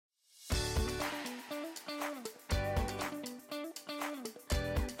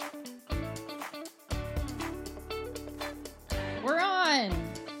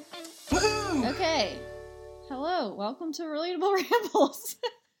Hi. Hello. Welcome to Relatable Rambles.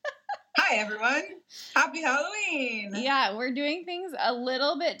 Hi, everyone. Happy Halloween. Yeah, we're doing things a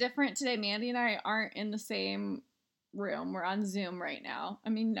little bit different today. Mandy and I aren't in the same room. We're on Zoom right now. I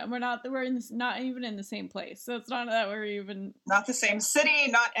mean, we're not even in the same place. So it's not that we're even not the same city,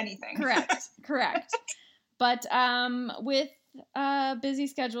 not anything. Correct. But with busy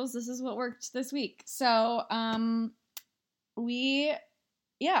schedules, this is what worked this week. So we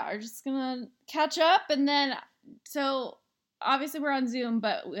are just gonna catch up, and then so obviously we're on Zoom,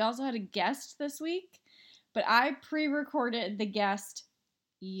 but we also had a guest this week. But I pre-recorded the guest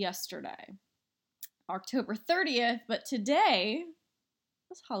yesterday, October 30th, but today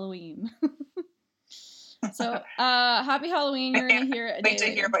was Halloween. So happy Halloween. You're gonna hear it. Wait to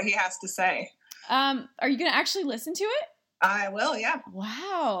hear what he has to say. Are you gonna actually listen to it? I will, yeah.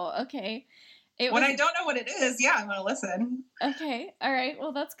 Wow. Okay. When I don't know what it is, yeah, I'm going to listen. Okay. All right.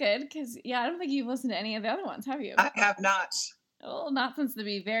 Well, that's good because, I don't think you've listened to any of the other ones, have you? I have not. Well, not since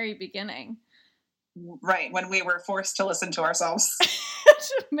the very beginning. Right, when we were forced to listen to ourselves.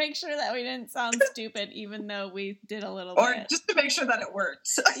 To make sure that we didn't sound stupid, even though we did a little bit. Or just to make sure that it worked.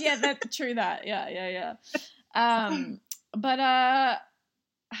 Yeah, that's true that. Yeah. But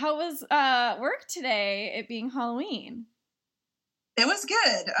how was work today, it being Halloween? It was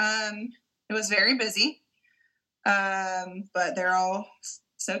good. It was very busy, but they're all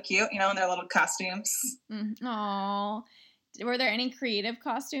so cute, in their little costumes. Aww. Were there any creative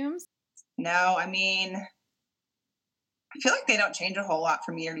costumes? No, I mean, I feel like they don't change a whole lot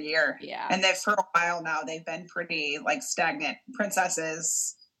from year to year. Yeah. And for a while now, they've been pretty, stagnant.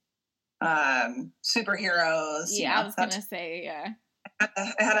 Princesses, superheroes. Yeah, I was going to say, yeah.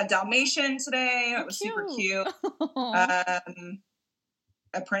 I had a Dalmatian today. It was super cute.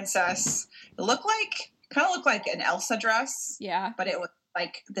 A princess. It kind of looked like an Elsa dress. Yeah. But it was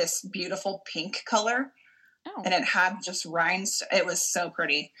like this beautiful pink color. Oh. And it had just rhinestones. It was so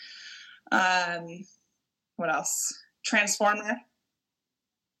pretty. What else? Transformer.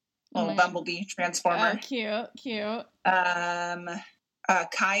 Little bumblebee transformer. Oh, cute. Kion.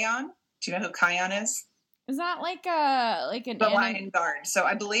 Do you know who Kion is? Is that like an the Lion Guard? So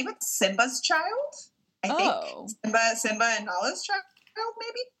I believe it's Simba's child. I think Simba and Nala's child,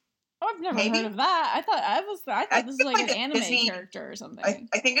 maybe. Oh, I've never heard of that. I thought this was like an anime Disney character or something.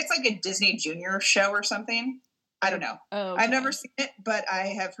 I think it's like a Disney Junior show or something. I don't know. Oh, okay. I've never seen it, but I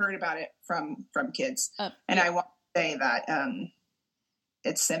have heard about it from kids. And I want to say that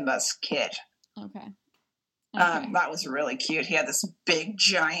it's Simba's kid. Okay. That was really cute. He had this big,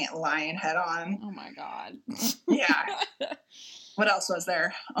 giant lion head on. Oh, my God. Yeah. What else was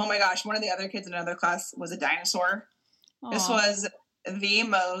there? Oh, my gosh. One of the other kids in another class was a dinosaur. Aww. This was the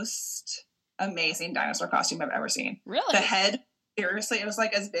most amazing dinosaur costume I've ever seen. Really? The head, seriously, it was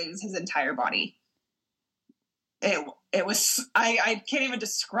like as big as his entire body. It was, I can't even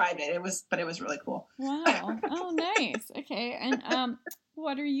describe it. But it was really cool. Wow. Oh, nice. Okay. And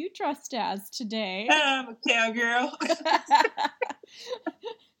what are you dressed as today? I'm a cowgirl.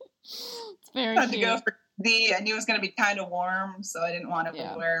 It's very cute. To go for I knew it was going to be kind of warm, so I didn't want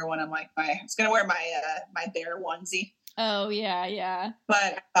to wear one of I was going to wear my bear onesie. Oh, yeah. But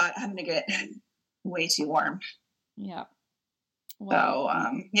I thought I'm going to get way too warm. Yeah. Wow. So,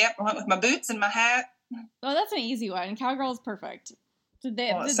 I went with my boots and my hat. Oh, that's an easy one. Cowgirl is perfect. Did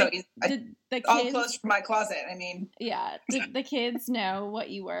the kids, all clothes from my closet? I mean, yeah. Did the kids know what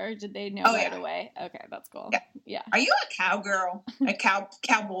you were? Did they know right away? Okay, that's cool. Yeah. Are you a cowgirl? A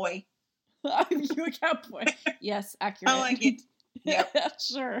cowboy? Are you a cowboy? Yes, accurate. I like it. Yep.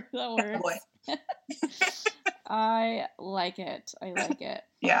 Sure, that works. I like it.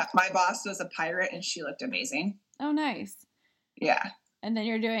 Yeah, my boss was a pirate, and she looked amazing. Oh, nice. Yeah. And then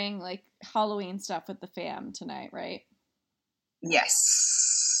you're doing like Halloween stuff with the fam tonight, right?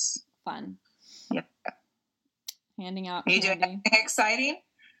 Yes. Fun. Yep. Handing out candy. Are you doing anything exciting?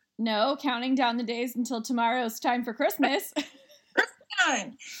 No, counting down the days until tomorrow's time for Christmas.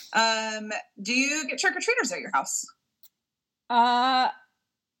 Christmas time. Do you get trick-or-treaters at your house? I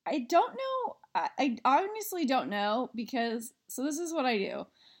don't know. I honestly don't know because, so this is what I do.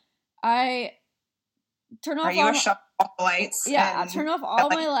 I turn off all the lights? Yeah, I turn off all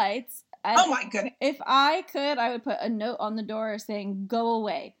my lights. Oh my goodness. If I could, I would put a note on the door saying, go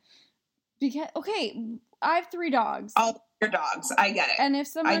away. Because, I have 3 dogs. All your dogs. I get it. And if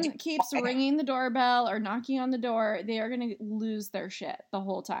someone keeps ringing the doorbell or knocking on the door, they are going to lose their shit the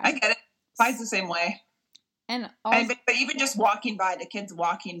whole time. I get it. Mine's the same way. And but even just walking by, the kid's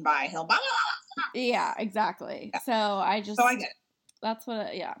walking by, he'll blah, blah, blah. Yeah, exactly. Yeah. So I get it. That's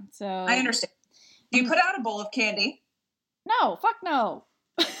what, so. I understand. Do you put out a bowl of candy? No, fuck no.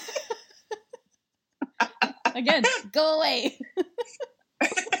 Again, go away.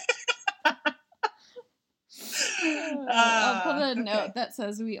 I'll put a note that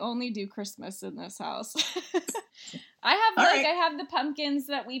says we only do Christmas in this house. I have the pumpkins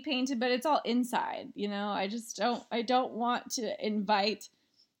that we painted, but it's all inside, you know. I don't want to invite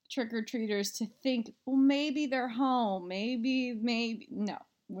trick-or-treaters to think, well, maybe they're home. Maybe no,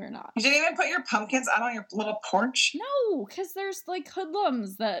 we're not. You didn't even put your pumpkins out on your little porch? No, because there's like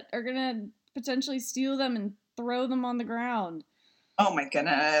hoodlums that are gonna potentially steal them and throw them on the ground. Oh my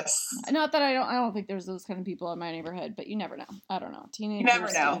goodness. Not that I don't think there's those kind of people in my neighborhood, but you never know. I don't know. Teenagers. You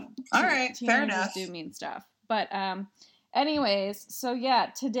never know. All right, fair enough. Do mean stuff. But anyways, so yeah,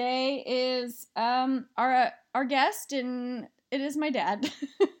 today is our guest, and it is my dad.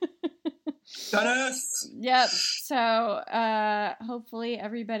 Dennis. Yep. So hopefully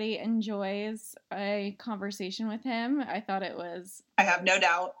everybody enjoys a conversation with him. I have no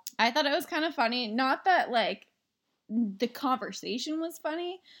doubt. I thought it was kind of funny. Not that like the conversation was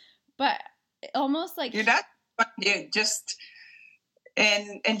funny, but almost like your dad's a fun dude, just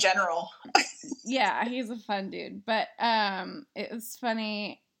in general. Yeah, he's a fun dude. But it was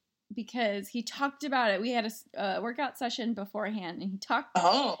funny because he talked about it. We had a workout session beforehand, and he talked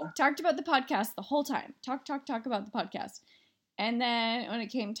about the podcast the whole time. Talk about the podcast. And then when it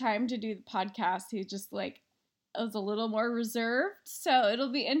came time to do the podcast, he just like was a little more reserved. So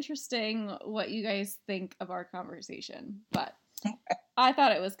it'll be interesting what you guys think of our conversation. But I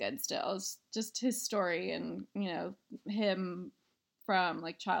thought it was good still. It's just his story and, you know, him from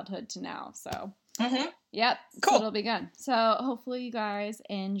like childhood to now. So, yep. Cool. So it'll be good. So hopefully you guys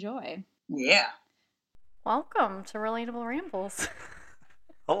enjoy. Yeah. Welcome to Relatable Rambles.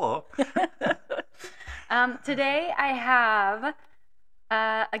 Hello. Today I have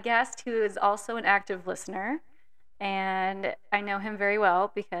a guest who is also an active listener. And I know him very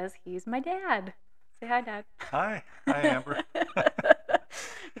well because he's my dad. Say hi, Dad. Hi. Hi, Amber.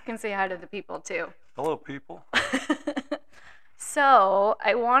 You can say hi to the people, too. Hello, people. So,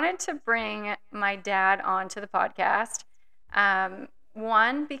 I wanted to bring my dad onto the podcast.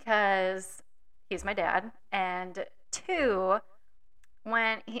 One, because he's my dad. And two,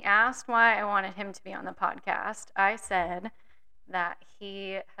 when he asked why I wanted him to be on the podcast, I said that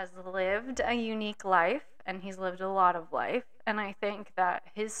he has lived a unique life. And he's lived a lot of life. And I think that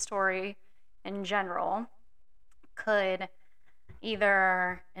his story in general could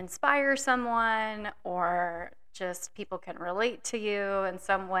either inspire someone or just people can relate to you in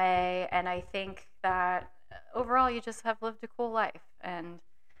some way. And I think that overall you just have lived a cool life and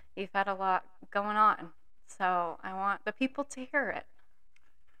you've had a lot going on. So I want the people to hear it.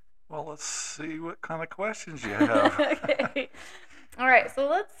 Well, let's see what kind of questions you have. Okay. All right. So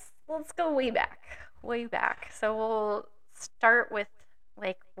let's go way back. So we'll start with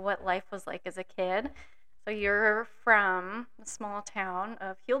like what life was like as a kid. So you're from the small town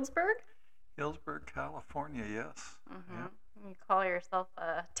of Healdsburg? Healdsburg, California, yes. Mm-hmm. Yep. You call yourself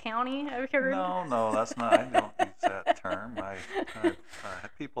a townie, I've heard? No, that's not. I don't use that term. I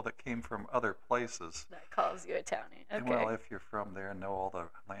had people that came from other places. That calls you a townie. Okay. Well, if you're from there and know all the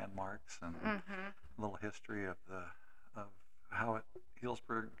landmarks and a little history of how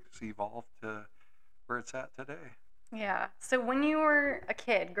Healdsburg's evolved to where it's at today. Yeah. So when you were a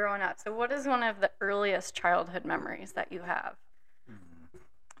kid growing up, so what is one of the earliest childhood memories that you have?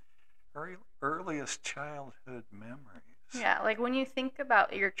 Earliest childhood memories. Yeah, like when you think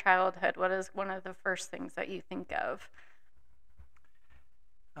about your childhood, what is one of the first things that you think of?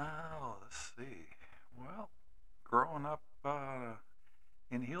 Oh, let's see. Well, growing up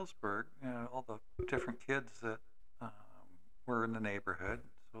in Healdsburg, all the different kids that were in the neighborhood,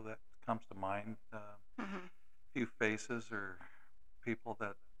 so that comes to mind. A few faces or people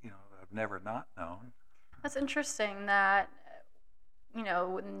that I've never not known. That's interesting. That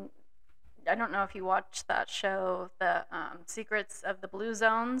when, I don't know if you watched that show, the Secrets of the Blue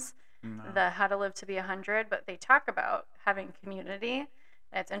Zones, the How to Live to Be 100, but they talk about having community.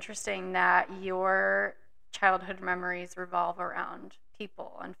 And it's interesting that your childhood memories revolve around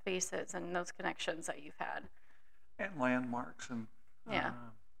people and faces and those connections that you've had. And landmarks and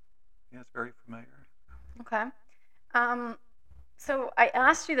it's very familiar. Okay. So I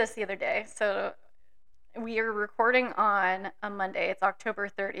asked you this the other day. So we are recording on a Monday. It's October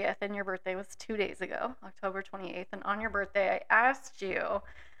 30th, and your birthday was 2 days ago, October 28th. And on your birthday, I asked you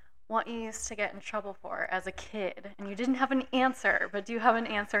what you used to get in trouble for as a kid. And you didn't have an answer, but do you have an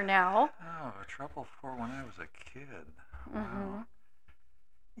answer now? Oh, trouble for when I was a kid. Wow.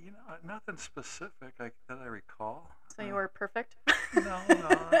 Nothing specific that I recall. So you were perfect? No.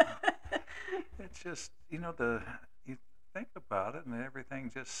 It's just, you think about it and everything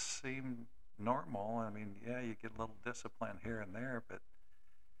just seemed normal. I mean, yeah, you get a little discipline here and there, but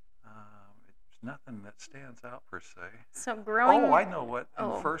it's nothing that stands out per se. So growing. Oh, I know what.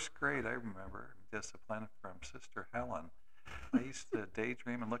 In first grade, I remember discipline from Sister Helen. I used to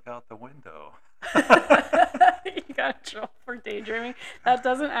daydream and look out the window. You got in trouble for daydreaming? That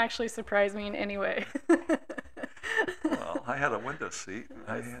doesn't actually surprise me in any way. Well, I had a window seat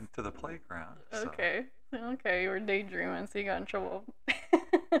to the playground. So. Okay, you were daydreaming, so you got in trouble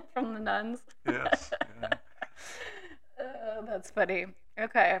from the nuns. Yes. Yeah. That's funny.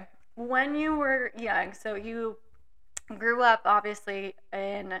 Okay, when you were young, so you grew up obviously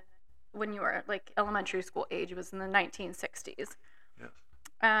when you were like elementary school age, it was in the 1960s.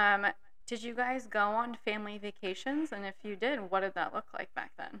 Yes. Did you guys go on family vacations? And if you did, what did that look like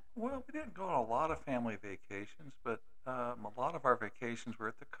back then? Well, we didn't go on a lot of family vacations, but a lot of our vacations were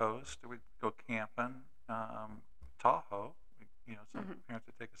at the coast. We'd go camping, Tahoe. Some parents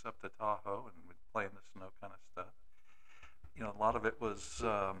would take us up to Tahoe and we'd play in the snow kind of stuff. A lot of it was,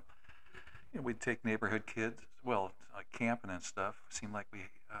 we'd take neighborhood kids, well, like camping and stuff. It seemed like we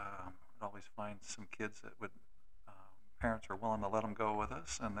would always find some kids that would, parents were willing to let them go with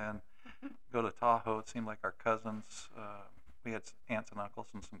us, and then go to Tahoe. It seemed like our cousins, we had aunts and uncles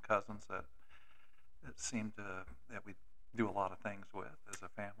and some cousins that it seemed that we do a lot of things with as a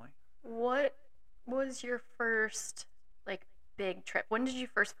family. What was your first like big trip? When did you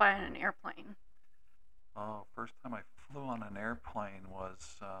first fly on an airplane? Oh, first time I flew on an airplane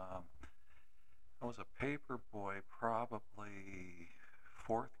was I was a paper boy, probably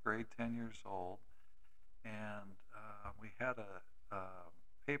fourth grade, 10 years old, and we had a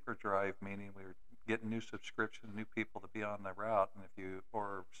paper drive, meaning we were getting new subscriptions, new people to be on the route, and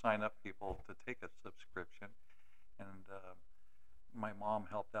or sign up people to take a subscription. And my mom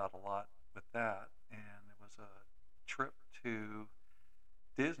helped out a lot with that, and it was a trip to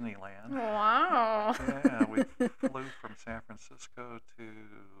Disneyland. Wow. Yeah, we flew from San Francisco to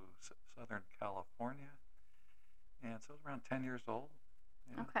Southern California, and so I was around 10 years old.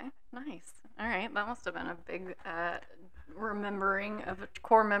 Yeah. Okay, nice. All right, that must have been a big remembering of a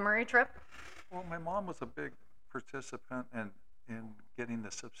core memory trip. Well, my mom was a big participant in getting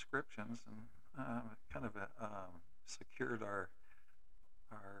the subscriptions, and kind of secured our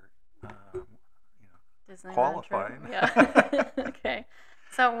Disneyland qualifying. Trip. Yeah. Okay.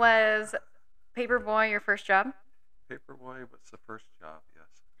 So was Paperboy your first job? Paperboy was the first job, yes.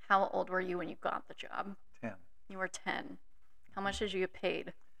 How old were you when you got the job? 10. You were 10. How much did you get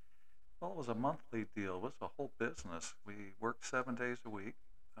paid? Well, it was a monthly deal. It was a whole business. We worked 7 days a week,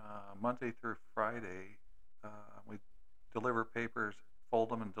 Monday through Friday. We deliver papers, fold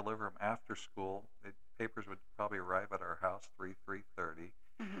them, and deliver them after school. Papers would probably arrive at our house 3:30,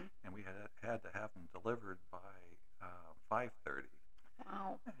 and we had to have them delivered by 5:30.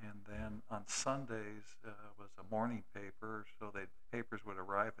 Wow. And then on Sundays was a morning paper, so papers would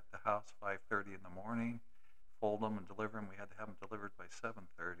arrive at the house 5:30 in the morning, fold them and deliver them. We had to have them delivered by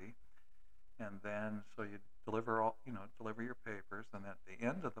 7:30, and then so you deliver your papers. And at the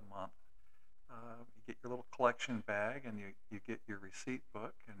end of the month, you get your little collection bag, and you get your receipt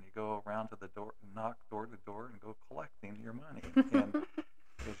book, and you go around to the door, knock door to door, and go collecting your money. And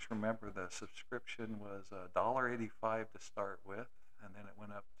just remember, the subscription was $1.85 to start with, and then it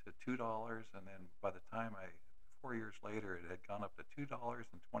went up to $2, and then by the time 4 years later, it had gone up to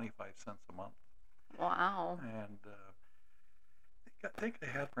 $2.25 a month. Wow. And I think they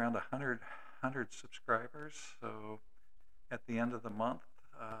had around 100 subscribers. So at the end of the month,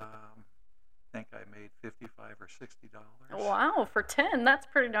 I think I made $55 or $60. Wow, for 10, that's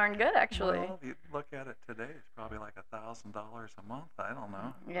pretty darn good, actually. Well, if you look at it today, it's probably like $1,000 a month. I don't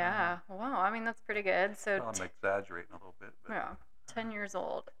know. Yeah. Wow. I mean, that's pretty good. So well, I'm exaggerating a little bit. But, yeah, 10 years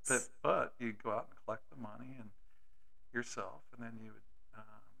old. But you go out and collect the money and yourself, and then you would.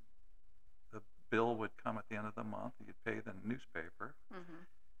 The bill would come at the end of the month. You'd pay the newspaper,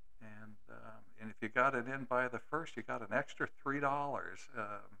 and if you got it in by the first, you got an extra $3.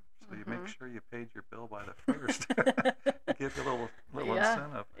 So you make sure you paid your bill by the first. To give you a little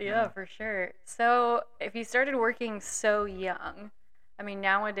incentive. Yeah, for sure. So if you started working so young, I mean,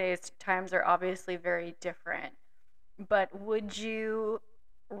 nowadays times are obviously very different, but would you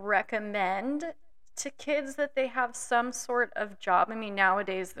recommend to kids that they have some sort of job? I mean,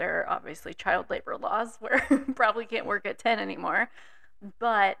 nowadays there are obviously child labor laws where you probably can't work at 10 anymore,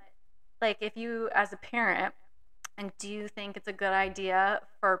 but like if you as a parent, and do you think it's a good idea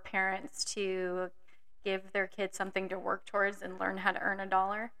for parents to give their kids something to work towards and learn how to earn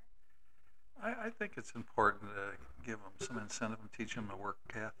 $1? I think it's important to give them some incentive and teach them a work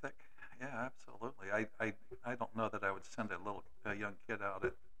ethic. Yeah, absolutely. I don't know that I would send a young kid out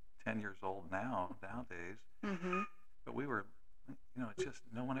at 10 years old nowadays. Mm-hmm. But we were, it's just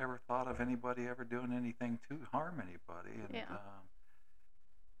no one ever thought of anybody ever doing anything to harm anybody. And, Yeah.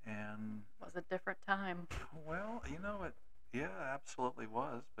 And it was a different time. Well, it absolutely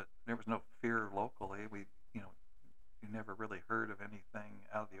was, but there was no fear locally. You never really heard of anything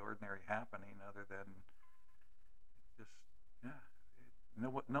out of the ordinary happening other than just,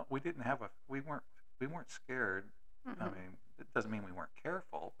 no, we didn't have we weren't scared. Mm-hmm. I mean, it doesn't mean we weren't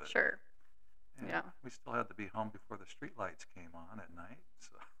careful, but sure. Yeah. We still had to be home before the street lights came on at night.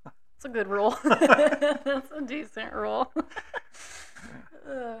 So it's a good rule. That's a decent rule.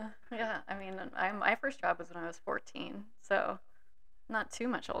 Yeah, I mean, my first job was when I was 14, so not too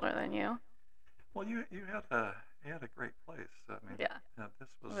much older than you. Well, you had a great place. I mean, yeah, this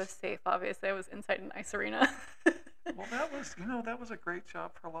it was safe. Obviously, I was inside an ice arena. Well, that was a great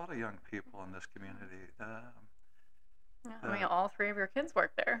job for a lot of young people in this community. Yeah, I mean, all three of your kids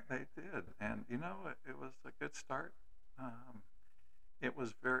worked there. They did, and it was a good start. It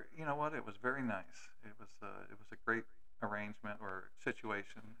was very, it was very nice. It was a great arrangement or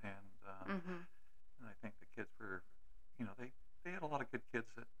situation, and and I think the kids were, they had a lot of good kids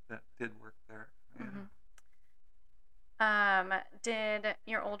that did work there. Yeah. Mm-hmm. Did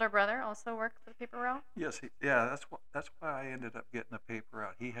your older brother also work for the paper route? Yes, that's why I ended up getting the paper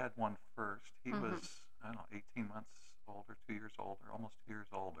route. He had one first. He was, I don't know, 18 months older, 2 years older, almost 2 years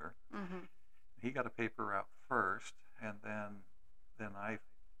older. Mm-hmm. He got a paper route first, and then I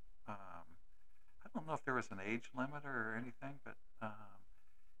don't know if there was an age limit or anything, but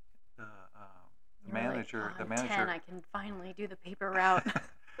the manager, 10, I can finally do the paper route.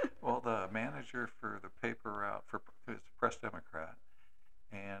 Well, the manager for the paper route was a Press Democrat,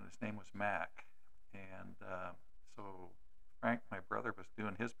 and his name was Mac, and so Frank, my brother, was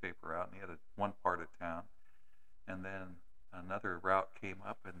doing his paper route, and he had one part of town, and then another route came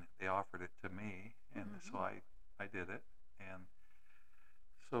up, and they offered it to me, and so I did it, and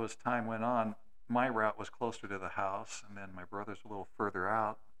so as time went on, my route was closer to the house, and then my brother's a little further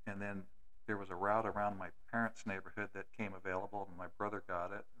out, and then there was a route around my parents' neighborhood that came available, and my brother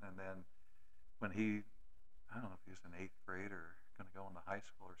got it, and then when I don't know if he was in 8th grade or going to go into high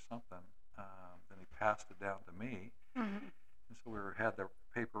school or something, then he passed it down to me, and so we had the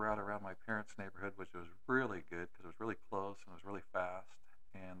paper route around my parents' neighborhood, which was really good because it was really close and it was really fast.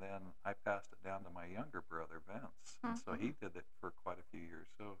 And then I passed it down to my younger brother, Vince. And so he did it for quite a few years.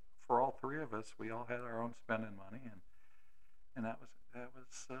 So for all three of us, we all had our own spending money, and that was.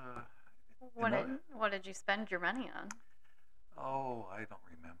 What did you spend your money on? Oh, I don't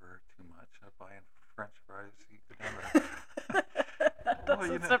remember too much. Buying French fries. That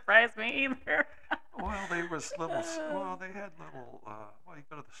doesn't surprise me either. Well, they was little. Well, they had little. You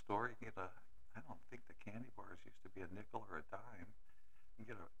go to the store, you get I don't think the candy bars used to be a nickel or a dime. You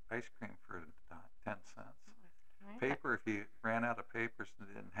get an ice cream for 10 cents. Paper, if you ran out of papers and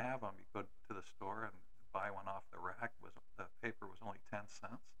didn't have them, you go to the store and buy one off the rack. The paper was only 10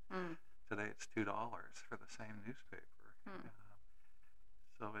 cents. Today it's $2 for the same newspaper.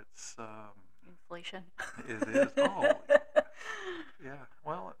 So it's inflation. It is. Oh, yeah.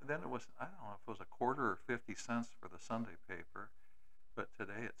 Well, then it was. I don't know if it was a quarter or 50 cents for the Sunday paper, but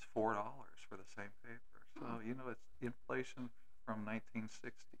today it's $4 for the same paper. So it's inflation from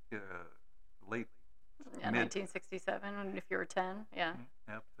 1960, late. Yeah, 1967. If you were 10, yeah.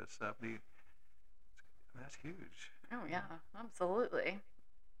 Yep, to 70. That's huge. Oh yeah, absolutely.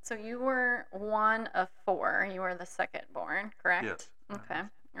 So you were one of four. You were the second born, correct? Yes. Okay.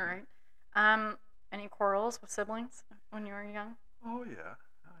 All right. Any quarrels with siblings when you were young? Oh yeah.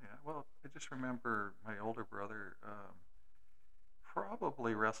 Well, I just remember my older brother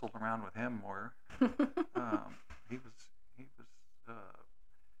probably wrestled around with him more.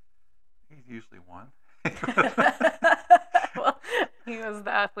 He usually won. Well, he was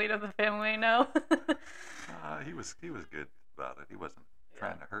the athlete of the family, no? He was good about it. He wasn't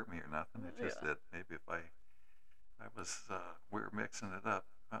trying to hurt me or nothing. It's just that maybe if I was we were mixing it up,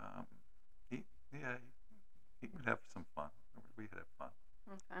 he would have some fun. We'd have fun.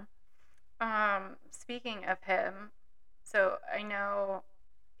 Okay. Speaking of him, so I know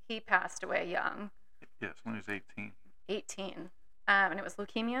he passed away young. Yes, when he was 18. 18. And it was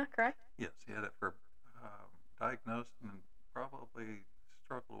leukemia, correct? Yes, he had it for diagnosed and probably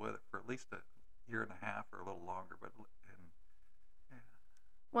struggled with it for at least a year and a half or a little longer. But yeah.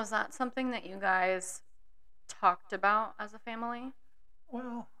 Was that something that you guys talked about as a family?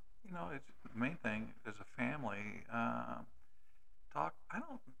 Well, it's the main thing as a family. Talk. I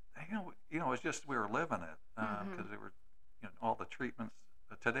don't. It's just we were living it because they were, all the treatments.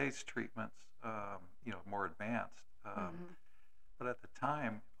 Today's treatments, more advanced. But at the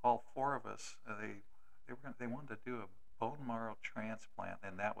time, all this. They wanted to do a bone marrow transplant,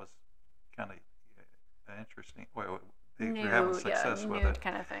 and that was kind of interesting. Well, they were having success with it,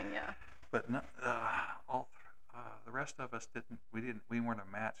 kind of thing, yeah. But no, the rest of us didn't. We weren't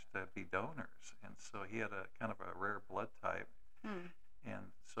a match to be donors, and so he had a kind of a rare blood type,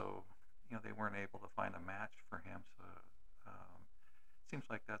 and so they weren't able to find a match for him. So seems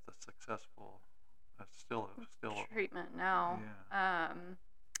like that's a successful, still treatment now. Yeah.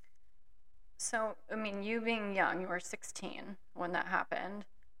 So I mean, you being young, you were 16 when that happened.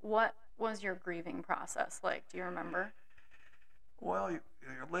 What was your grieving process like? Do you remember? Well,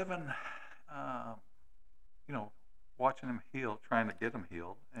 you're living, watching him heal, trying to get him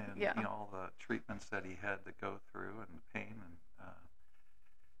healed, and all the treatments that he had to go through, and the pain, and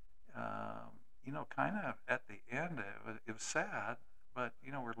kind of at the end, it was sad, but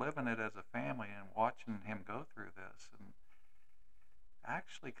we're living it as a family and watching him go through this, and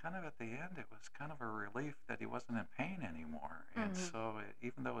actually, kind of at the end, it was kind of a relief that he wasn't in pain anymore, and so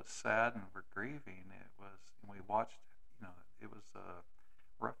even though it's sad and we're grieving, we watched, it was a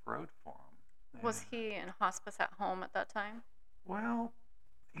rough road for him. Was he in hospice at home at that time? Well,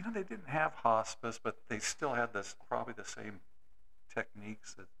 they didn't have hospice, but they still had probably the same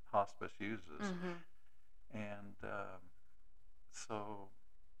techniques that hospice uses. And so,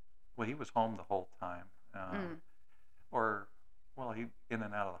 he was home the whole time. He in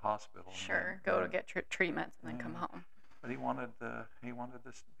and out of the hospital. Sure, go to get treatments and then come home. But he wanted to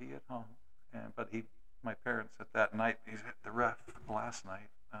be at home. But my parents at that night, the last night,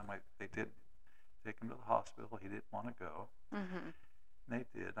 they did take him to the hospital. He didn't want to go. And they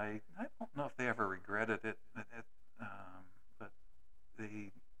did. I don't know if they ever regretted it, but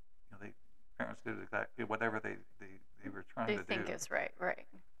parents did exactly whatever they were trying to do. They think is right. And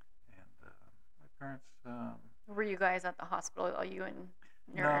my parents. Were you guys at the hospital? Are you and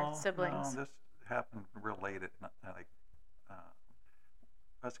your siblings? No, this happened real late at night.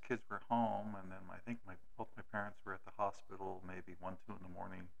 Us kids were home, and then I think both my parents were at the hospital. Maybe 1, 2 in the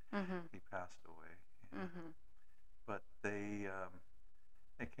morning, he passed away. But they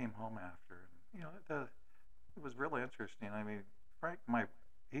came home after. And, it was really interesting. I mean, Frank,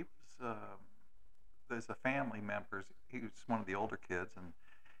 he was there's a family members. He was one of the older kids, and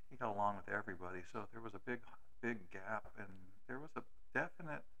he got along with everybody. So there was a big gap, and there was a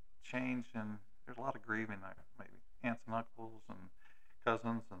definite change, and there's a lot of grieving. Maybe aunts and uncles and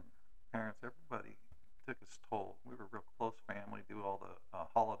cousins and parents, everybody took its toll. We were a real close family, do all the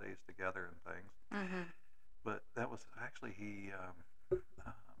holidays together and things. But that was actually, he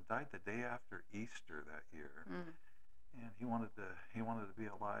died the day after Easter that year, and he wanted to be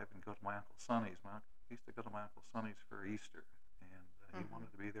alive and go to my Uncle Sonny's. He used to go to my Uncle Sonny's for Easter, and he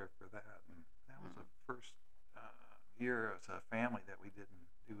wanted to be there for that. And that was the first year as a family that we didn't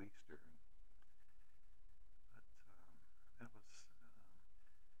do Easter. But that was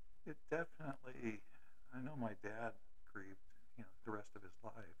it. Definitely, I know my dad grieved, the rest of his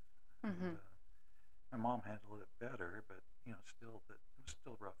life. And, my mom handled it better, but still, it was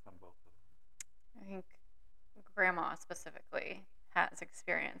still rough on both of them. I think Grandma specifically has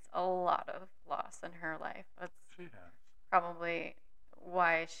experienced a lot of loss in her life. She has. Probably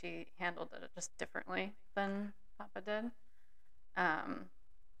why she handled it just differently than Papa did.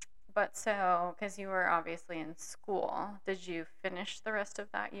 But so, because you were obviously in school, did you finish the rest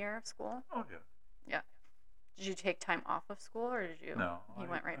of that year of school? Oh, yeah. Yeah. Did you take time off of school, or did you? No. You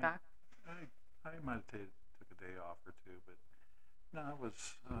went right back? I meditated, took a day off or two, but no, I was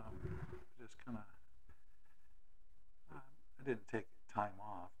just kind of, I didn't take time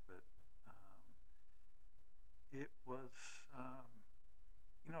off, but it was,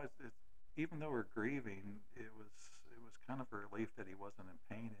 even though we're grieving, it was kind of a relief that he wasn't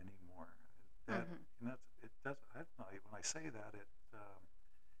in pain anymore. And it does. I don't know, when I say that,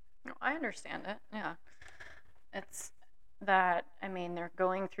 No, I understand it. Yeah, it's that. I mean, they're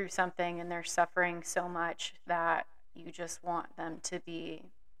going through something and they're suffering so much that you just want them to be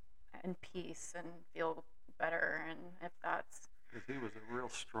in peace and feel better. And if that's because he was a real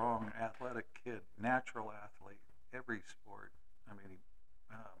strong, athletic kid, natural athlete, every sport. I mean,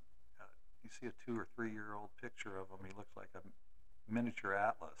 you see a 2 or 3 year old picture of him, he looks like a miniature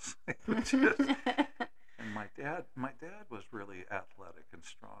Atlas. And my dad was really athletic and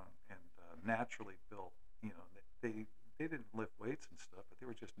strong and naturally built. They didn't lift weights and stuff, but they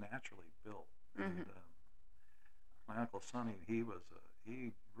were just naturally built. And my Uncle Sonny, he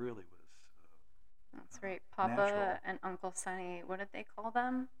really was. That's right, Papa natural. And Uncle Sonny. What did they call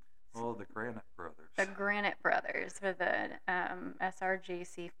them? Oh, the Granite Brothers. The Granite Brothers for the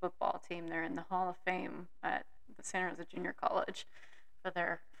SRJC football team. They're in the Hall of Fame at the Santa Rosa Junior College for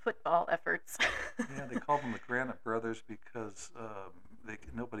their football efforts. Yeah, they called them the Granite Brothers because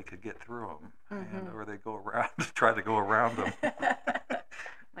nobody could get through them, or they go around try to go around them.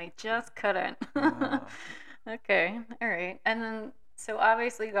 They just couldn't. Uh, Okay, all right. And then, so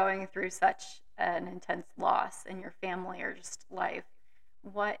obviously, going through such an intense loss in your family or just life,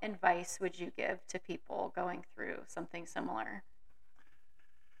 what advice would you give to people going through something similar?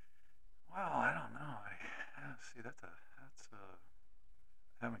 well, I don't know. See, that's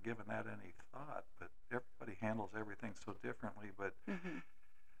I haven't given that any thought, but everybody handles everything so differently. But Mm-hmm.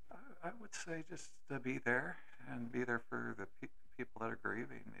 I would say just to be there and be there for the people that are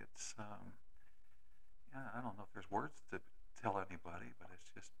grieving. It's yeah, I don't know if there's words to tell anybody, but it's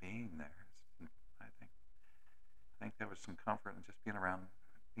just being there. I think there was some comfort in just being around,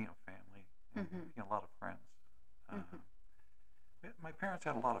 family and Mm-hmm. a lot of friends. Mm-hmm. My parents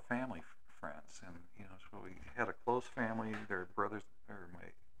had a lot of family friends, and so we had a close family. Their brothers, or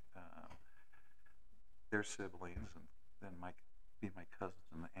their siblings, and then my cousins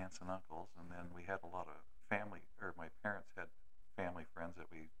and aunts and uncles, and then we had a lot of family, or my parents had family friends that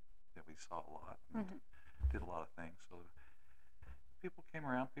we saw a lot and Mm-hmm. did a lot of things. So people came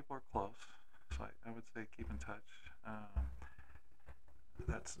around, people are close. So I would say keep in touch.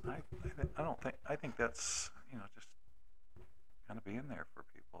 That's I don't think I think that's just kind of being there for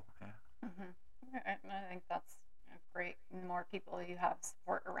people. Yeah. Mm-hmm. I think that's great. The more people you have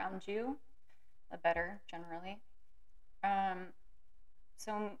support around you, the better, generally. Um,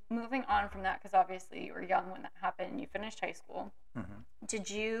 so moving on from that, because obviously you were young when that happened, you finished high school. hmm Did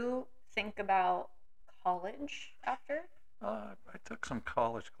you think about college after I took some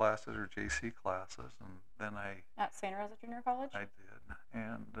college classes or JC classes, and then at Santa Rosa Junior College? I did.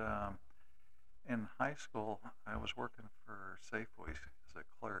 And in high school, I was working for Safeway as a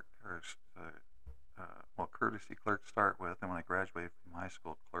clerk, or courtesy clerk to start with, and when I graduated from high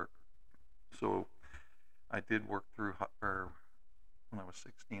school, clerk. So I did work through, or when I was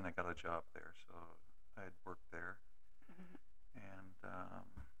 16, I got a job there, so I had worked there, Mhm. and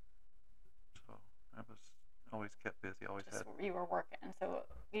so I was always kept busy. Always Just had. you were working. So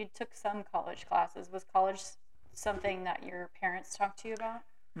you took some college classes. Was college something that your parents talked to you about?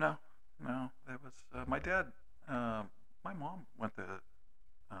 No, no. That was my dad. My mom went to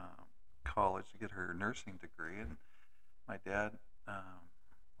college to get her nursing degree, and my dad,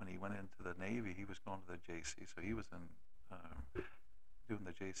 when he went into the Navy, he was going to the JC, so he was in doing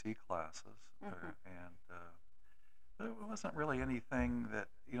the JC classes, Mm-hmm. but it wasn't really anything that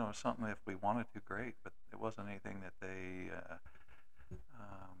something if we wanted to, great, but it wasn't anything that they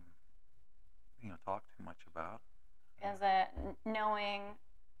um, talked too much about. Is it knowing,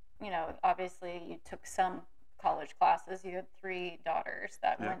 obviously you took some college classes. You had 3 daughters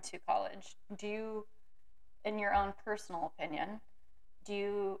that Yeah. went to college. Do you, in your own personal opinion,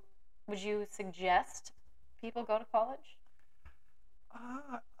 would you suggest people go to college?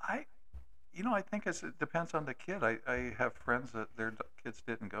 I I think it depends on the kid. I have friends that their kids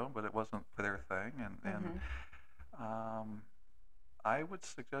didn't go, but it wasn't their thing, and Mm-hmm. um, I would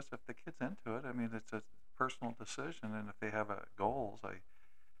suggest if the kid's into it. I mean, it's a personal decision, and if they have goals,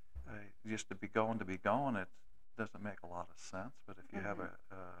 just to be going, it doesn't make a lot of sense. But if you have Mm-hmm.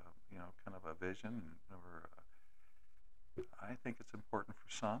 kind of a vision, or I think it's important for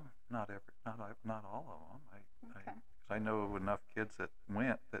some, not all of them. Okay. 'Cause I know enough kids that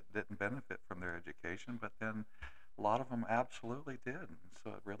went that didn't benefit from their education, but then a lot of them absolutely did, and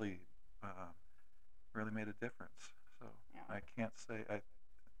so it really made a difference. So Yeah. I can't say I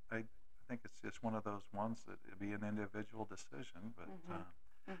think it's just one of those ones that it'd be an individual decision, but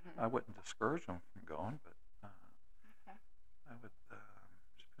Mm-hmm. Mm-hmm. I wouldn't discourage them from going, but Okay. I would.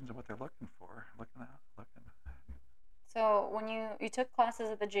 Just depends on what they're looking for, looking. So when you took classes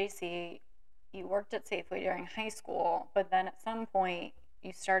at the JC, you worked at Safeway during high school, but then at some point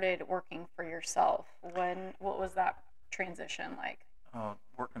you started working for yourself. What was that transition like?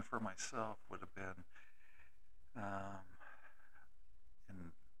 Working for myself would have been, um,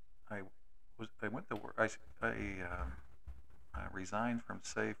 and I went to work. I resigned from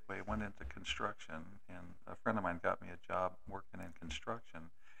Safeway, went into construction, and a friend of mine got me a job working in construction.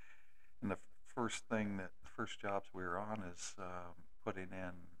 And the first jobs we were on is putting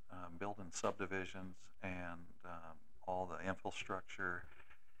in, building subdivisions and all the infrastructure.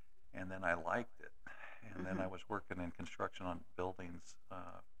 And then I liked it. And then Mm-hmm. I was working in construction on buildings,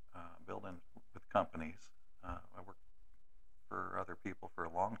 building with companies. I worked for other people for a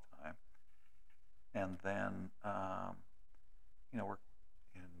long time. And then, worked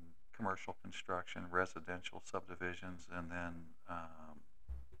in commercial construction, residential subdivisions, and then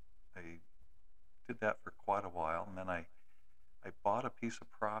I did that for quite a while, and then I I bought a piece of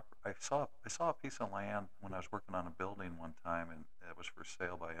I saw a piece of land when I was working on a building one time, and it was for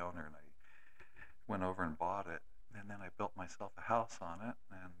sale by owner, and I went over and bought it, and then I built myself a house on it,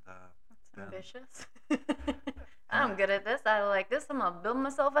 and that's ambitious. I'm good at this. I like this. I'm gonna build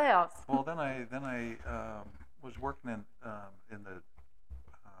myself a house. Well, then I was working in the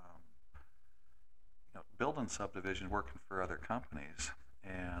building subdivision, working for other companies,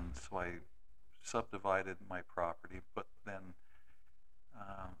 and so I subdivided my property. But then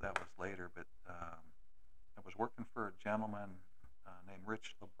that was later. But I was working for a gentleman named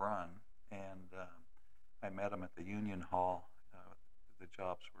Rich LeBrun, and I met him at the Union Hall. The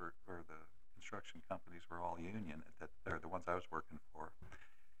jobs were, or the construction companies were all union. They're the ones I was working for.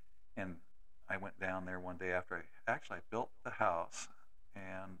 And I went down there one day after I built the house,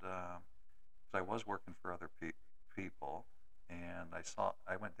 and I was working for other people, and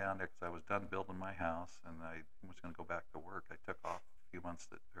I went down there because I was done building my house, and I was going to go back to work. I took off a few months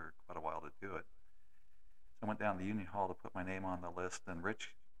or quite a while to do it. So I went down to Union Hall to put my name on the list, and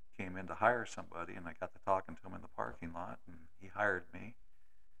Rich came in to hire somebody, and I got to talking to him in the parking lot, and he hired me.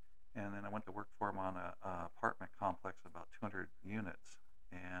 And then I went to work for him on a apartment complex of about 200 units,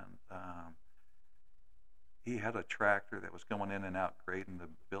 and he had a tractor that was going in and out grading the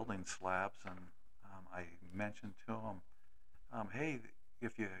building slabs, and I mentioned to him, hey,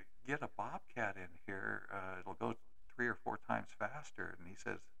 if you get a Bobcat in here, it'll go 3 or 4 times faster. And he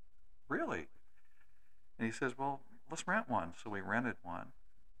says, really? And he says, well, let's rent one. So we rented one,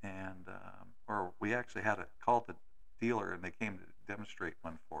 and or we actually had called the dealer, and they came to demonstrate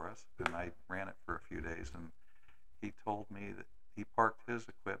one for us, and I ran it for a few days, and he told me that he parked his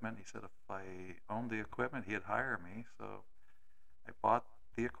equipment. He said if I owned the equipment, he'd hire me. So I bought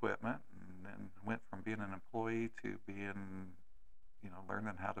the equipment, and then went from being an employee to being,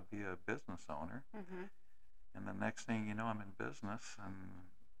 learning how to be a business owner. Mm-hmm. And the next thing you know, I'm in business and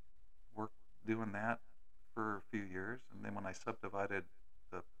worked doing that for a few years. And then when I subdivided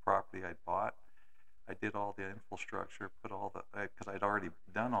the property I bought, I did all the infrastructure, because I'd already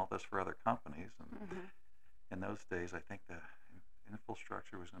done all this for other companies. And Mm-hmm. in those days, I think the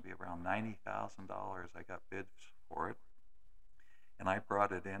infrastructure was going to be around $90,000. I got bids for it, and I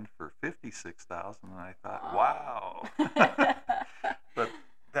brought it in for $56,000, and I thought, wow. But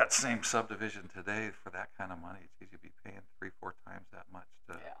that same subdivision today, for that kind of money, you'd be paying 3-4 times that much.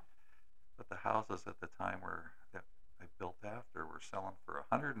 But the houses at the time that I built after were selling for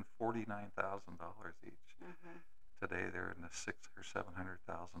 $149,000 each. Mm-hmm. Today, they're in the $600,000 or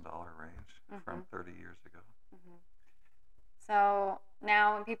 $700,000 range. Mm-hmm. From 30 years ago. Mm-hmm. So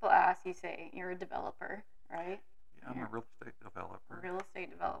now when people ask, you say you're a developer, right? Yeah, I'm a real estate developer. Real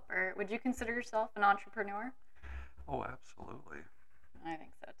estate developer. Would you consider yourself an entrepreneur? Oh, absolutely. I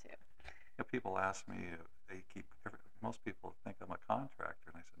think so too. People ask me, most people think I'm a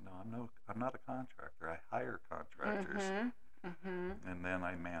contractor, and I said, no, I'm not a contractor. I hire contractors, Mm-hmm. Mm-hmm. and then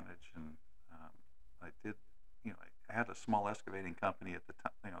I manage. And I did, I had a small excavating company at the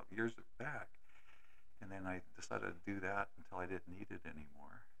time, years back, and then I decided to do that until I didn't need it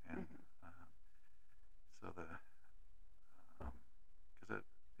anymore. And Mm-hmm. so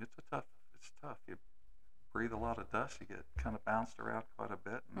because it's tough. You breathe a lot of dust. You get kind of bounced around quite a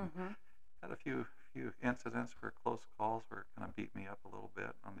bit, and Mm-hmm. had a few incidents where close calls where it kind of beat me up a little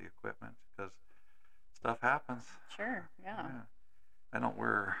bit on the equipment, because stuff happens. Sure, yeah. I don't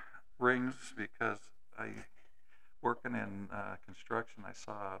wear rings because working in construction, I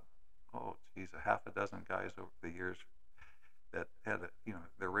saw, a half a dozen guys over the years that had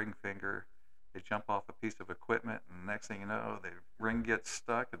their ring finger. They jump off a piece of equipment, and the next thing you know, the ring gets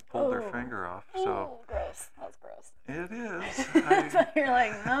stuck and pulled their finger off. So gross. That's gross. it is. So you're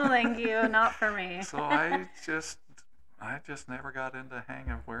like, no, thank you, not for me. So I just never got into hang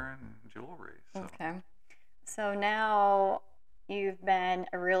of wearing jewelry. So. Okay. So now you've been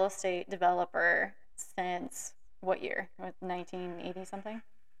a real estate developer since what year? 1980 something?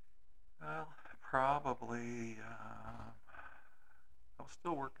 Well, probably. I was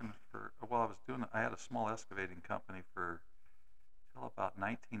still working I had a small excavating company till about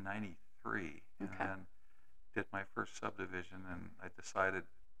 1993, and Okay. then did my first subdivision, and I decided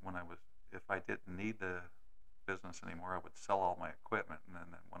if I didn't need the business anymore, I would sell all my equipment. And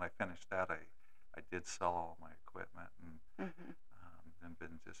then when I finished that, I did sell all my equipment, and Mm-hmm. then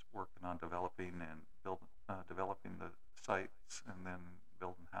been just working on developing the sites, and then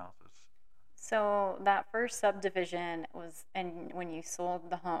building houses. So that first subdivision and when you sold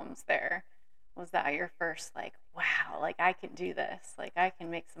the homes there, was that your first wow, I can do this, I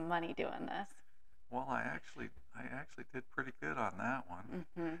can make some money doing this? Well, I actually did pretty good on that one.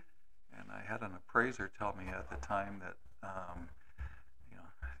 Mm-hmm. And I had an appraiser tell me at the time that um,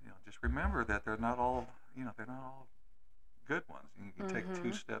 just remember that they're not all good ones. You can take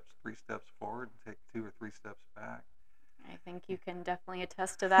 2 steps, 3 steps forward, and take 2 or 3 steps back. I think you can definitely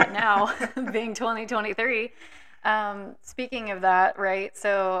attest to that now, being 2023. Speaking of that, right?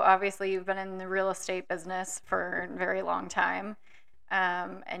 So obviously you've been in the real estate business for a very long time,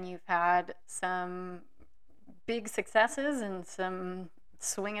 and you've had some big successes and some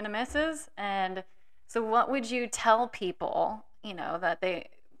swing and a misses. And so what would you tell people, that they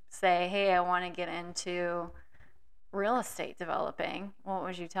say, hey, I want to get into real estate developing? What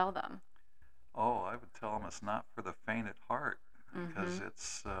would you tell them? Oh, I would tell them it's not for the faint at heart, because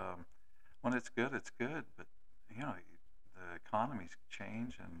it's when it's good, but the economies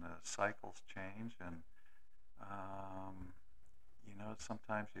change and the cycles change, and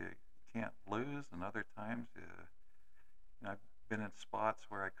sometimes you can't lose, and other times I've been in spots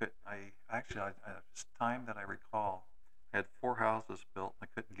where this time that I recall, I had 4 houses built and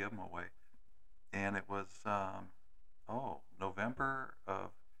I couldn't give them away, and it was November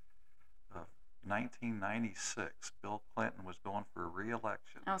of 1996. Bill Clinton was going for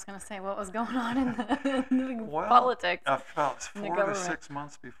re-election. I was going to say, what was going on in the politics? About 4 to 6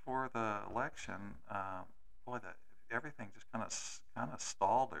 months before the election, everything just kind of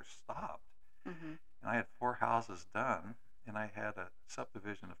stalled or stopped. And I had 4 houses done, and I had a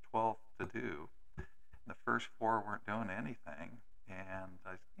subdivision of 12 to do. And the first 4 weren't doing anything, and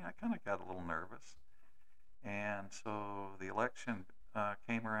I kind of got a little nervous. And so the election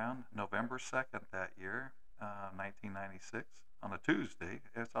came around November 2nd that year, 1996, on a Tuesday.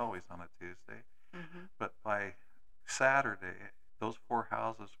 It's always on a Tuesday. But by Saturday, those 4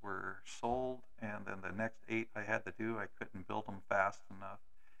 houses were sold, and then the next 8 I had to do, I couldn't build them fast enough.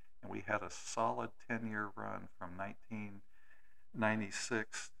 And we had a solid 10-year run from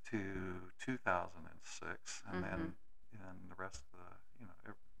 1996 to 2006, and then the rest of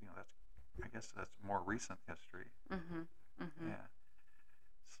that's more recent history. Yeah.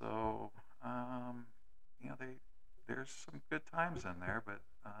 So, there's some good times in there, but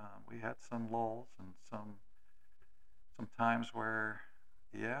we had some lulls and some times where,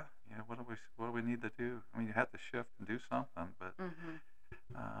 what do we need to do? I mean, you have to shift and do something, but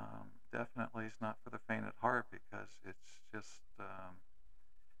definitely it's not for the faint at heart, because it's just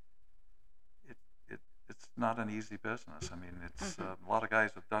it's not an easy business. I mean, it's a lot of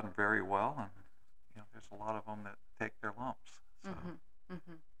guys have done very well, and there's a lot of them that take their lumps. So.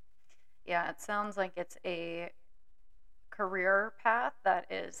 Yeah, it sounds like it's a career path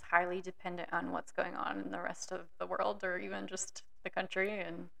that is highly dependent on what's going on in the rest of the world, or even just the country.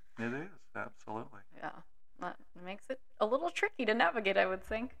 And it is, absolutely. Yeah, that makes it a little tricky to navigate, I would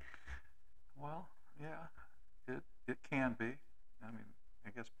think. Well, yeah, it can be. I mean,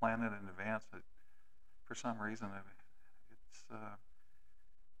 I guess plan it in advance. For some reason,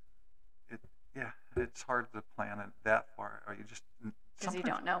 it's hard to plan it that far. Or you just because you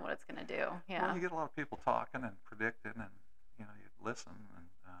don't know what it's going to do. Yeah. Well, you get a lot of people talking and predicting, and you listen, and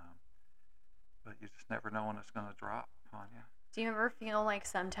but you just never know when it's going to drop on you. Do you ever feel like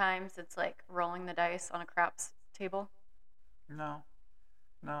sometimes it's like rolling the dice on a craps table? No,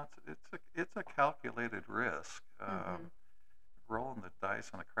 it's a calculated risk. Rolling the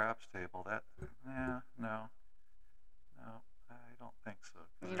dice on a craps table, no, I don't think so.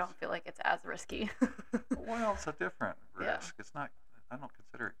 You don't feel like it's as risky? Well, it's a different risk. Yeah. It's not. I don't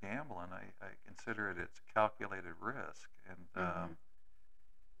consider it gambling. I consider it a calculated risk, and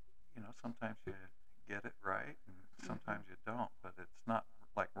sometimes you get it right, and sometimes you don't. But it's not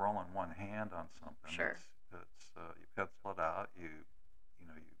like rolling one hand on something. Sure. It's you pencil it out. You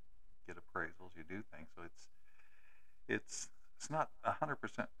get appraisals. You do things. So it's not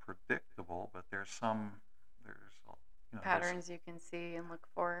 100% predictable, but there's patterns you can see and look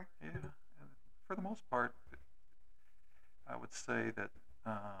for. Yeah, and for the most part, I would say that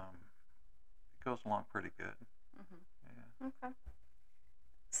it goes along pretty good. Yeah. Okay.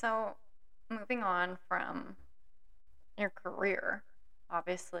 So, moving on from your career,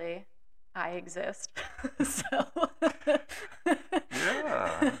 obviously, I exist. So.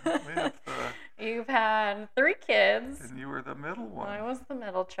 Yeah. You've had 3 kids. And you were the middle one. I was the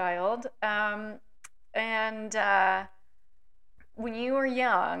middle child. And when you were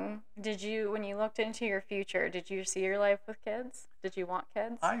young, when you looked into your future, did you see your life with kids? Did you want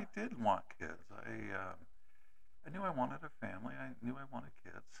kids? I did want kids. I knew I wanted a family. I knew I wanted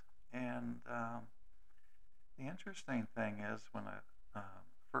kids. And the interesting thing is, when I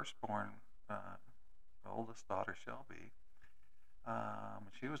firstborn, oldest daughter Shelby,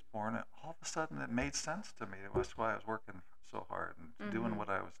 when she was born, all of a sudden it made sense to me. That's why I was working so hard and doing what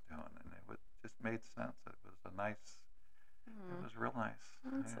I was doing, and it just made sense. It was a nice It was real nice.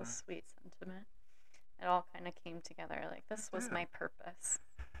 That's a sweet sentiment. It all kind of came together. Like, this was my purpose.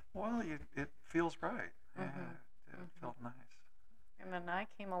 Well, it feels right. Yeah, it felt nice. And then I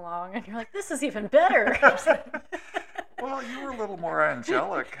came along, and you're like, this is even better. Well, you were a little more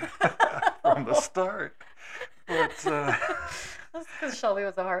angelic from the start. But that's because Shelby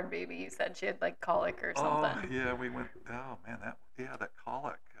was a hard baby. You said she had like colic or something. Oh yeah, we went. Oh man, that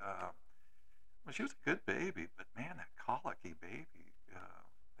colic. Well, she was a good baby, but man, that colicky baby.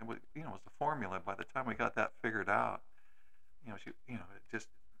 It was, it was the formula. By the time we got that figured out, it just,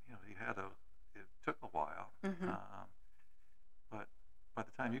 it took a while. But by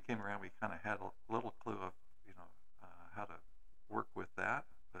the time you came around, we kind of had a little clue of, how to work with that.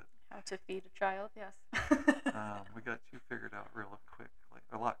 But how to feed a child, yes. We got you figured out real quickly,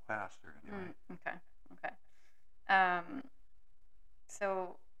 a lot faster anyway. Okay.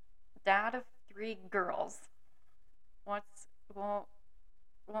 So, dad of 3 girls. What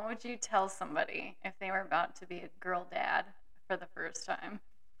would you tell somebody if they were about to be a girl dad for the first time?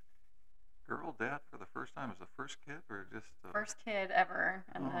 Girl dad for the first time? Is the first kid or just first kid ever,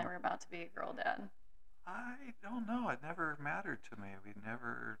 and they were about to be a girl dad? I don't know. It never mattered to me. We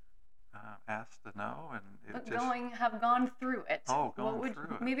never asked to know, and have gone through it. Oh, through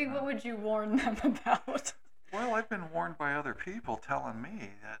it. Maybe what would you warn them about? Well, I've been warned by other people telling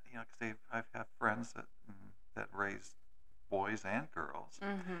me that, because I've had friends that raised boys and girls,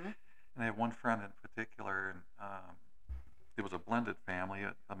 and I have one friend in particular, and it was a blended family.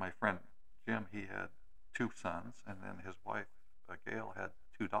 My friend Jim, he had 2 sons, and then his wife Gail had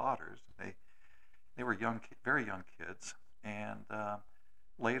 2 daughters. They were very young kids, and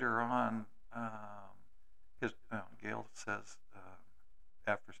later on, Gail says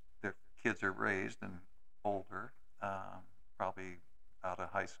after their kids are raised and older, probably out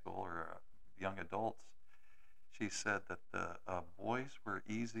of high school or young adults, she said that the boys were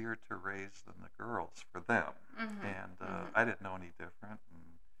easier to raise than the girls for them, and I didn't know any different.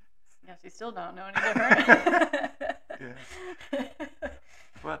 Yes, you still don't know any different. Yeah.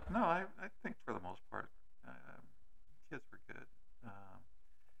 But no, I think for the most part, kids were good.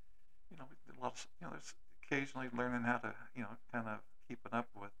 We did a lot of, there's occasionally learning how to, kind of keeping up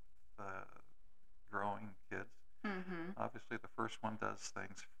with growing kids. Obviously, the first one does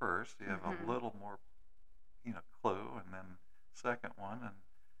things first. You have a little more, clue, and then second one,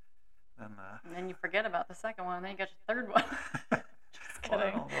 and then you forget about the second one, and then you get your third one. Just kidding. Well,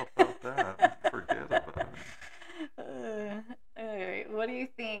 I don't know about that. Forget about it. All right. What do you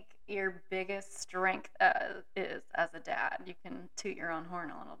think your biggest strength is as a dad? You can toot your own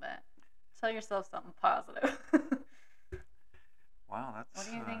horn a little bit. Tell yourself something positive. Wow, that's. What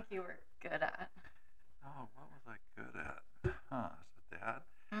do you think you were good at? Oh, what was I good at? As a dad?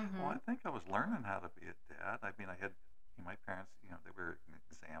 Well, I think I was learning how to be a dad. I mean, I had my parents. They were an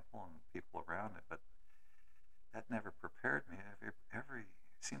example and people around it, but that never prepared me. It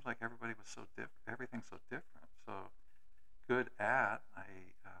seems like everybody was so different. Everything's so different. So good at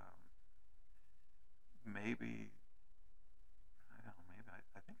maybe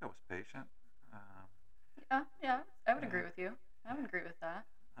I think I was patient. Yeah, I would agree with you. I would agree with that.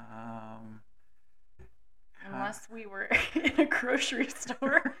 Unless we were in a grocery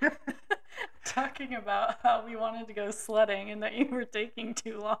store talking about how we wanted to go sledding and that you were taking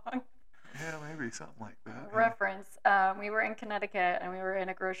too long. Yeah, maybe something like that. Reference. We were in Connecticut and we were in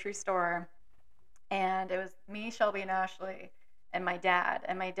a grocery store, and it was me, Shelby, and Ashley, and my dad.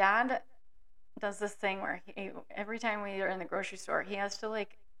 And my dad does this thing where every time we are in the grocery store, he has to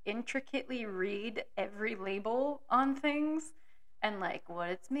like intricately read every label on things and like what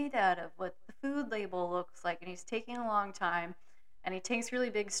it's made out of, what the food label looks like, and he's taking a long time. And he takes really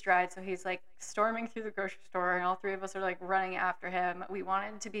big strides, so he's like storming through the grocery store, and all 3 of us are like running after him. We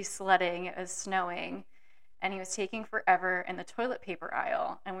wanted to be sledding, it was snowing, and he was taking forever in the toilet paper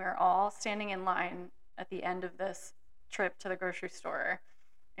aisle. And we were all standing in line at the end of this trip to the grocery store,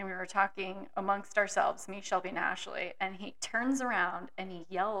 and we were talking amongst ourselves, me, Shelby, and Ashley, and he turns around and he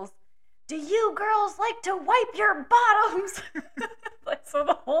yells, "Do you girls like to wipe your bottoms?" Like, so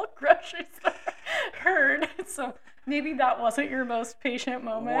the whole grocery store heard. So maybe that wasn't your most patient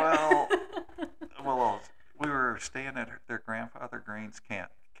moment. Well, we were staying at their grandfather Green's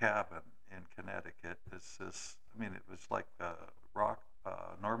cabin in Connecticut. It was like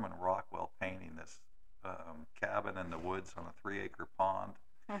Norman Rockwell painting this cabin in the woods on a 3-acre pond,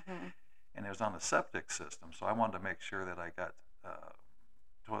 and it was on a septic system. So I wanted to make sure that I got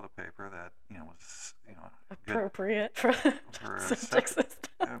toilet paper that was appropriate for septic system.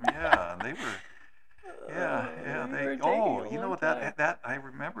 Yeah, and they were. That I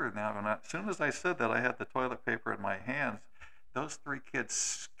remember now. And as soon as I said that, I had the toilet paper in my hands. those 3 kids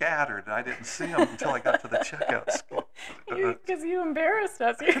scattered. I didn't see them until I got to the checkout school. Because you embarrassed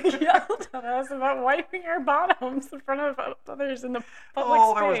us. You yelled at us about wiping our bottoms in front of others in the public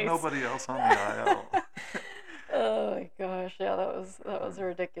space. There was nobody else on the aisle. Oh my gosh, yeah, that was a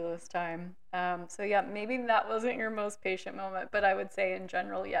ridiculous time. So yeah, maybe that wasn't your most patient moment, but I would say in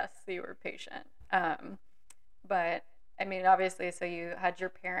general, yes, you were patient. But I mean, obviously, so you had your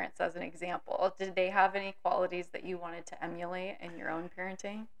parents as an example. Did they have any qualities that you wanted to emulate in your own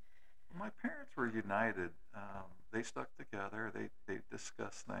parenting? My parents were united. They stuck together. They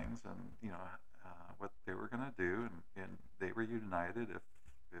discussed things and what they were going to do, and they were united. If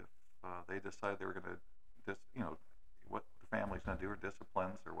they decided they were going to what the family's going to do, or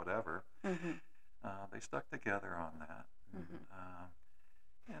disciplines or whatever, they stuck together on that.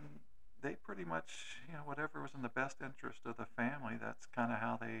 And they pretty much, whatever was in the best interest of the family, that's kind of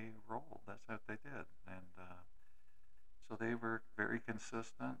how they rolled. That's what they did. And so they were very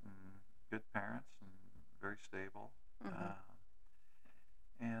consistent and good parents and very stable.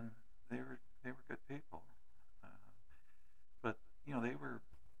 And they were good people. But they were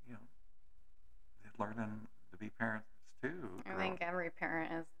learning to be parents too. I think every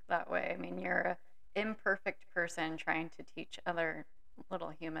parent is that way. I mean, you're an imperfect person trying to teach other little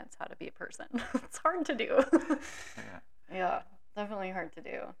humans how to be a person. It's hard to do. Yeah, definitely hard to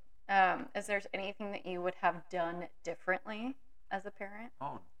do. Is there anything that you would have done differently as a parent?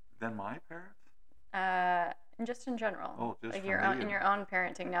 Oh, than my parents? Just in general. Oh, just like in your own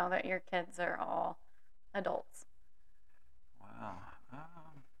parenting now that your kids are all adults. Wow.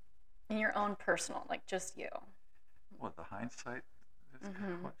 In your own personal, like just you. What, the hindsight is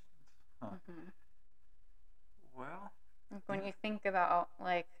questions? Huh. Well, when you think about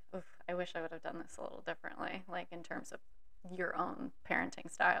like, oof, I wish I would have done this a little differently, like in terms of your own parenting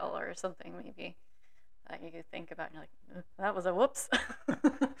style or something maybe that you think about and you're like, that was a whoops.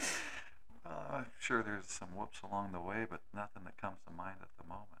 I'm sure there's some whoops along the way, but nothing that comes to mind at the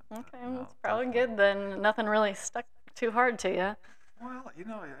moment. Okay, that's probably good then. Nothing really stuck too hard to you. Well,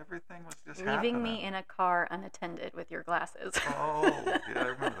 everything was just leaving happening. me in a car unattended with your glasses. Oh, yeah, I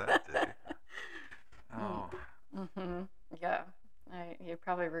remember that day. Oh. Yeah. You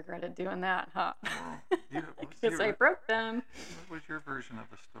probably regretted doing that, huh? Well, because I broke them. What was your version of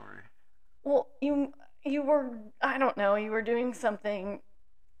the story? Well, you were, I don't know, you were doing something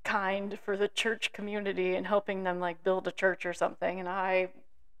kind for the church community and helping them like build a church or something, and I,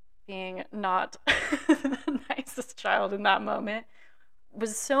 being not the nicest child in that moment,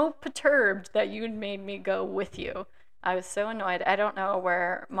 was so perturbed that you made me go with you. I was so annoyed. I don't know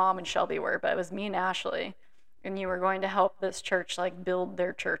where Mom and Shelby were, but it was me and Ashley, and you were going to help this church like build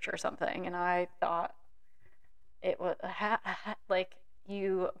their church or something, and I thought it was like,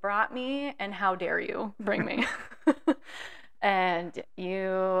 you brought me and how dare you bring me. And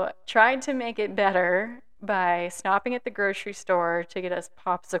you tried to make it better by stopping at the grocery store to get us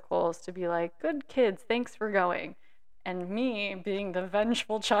popsicles to be like, good kids, thanks for going. And me, being the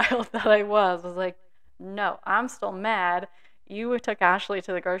vengeful child that I was like, no, I'm still mad. You took Ashley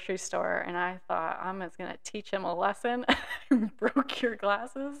to the grocery store, and I thought, I'm just going to teach him a lesson. Broke your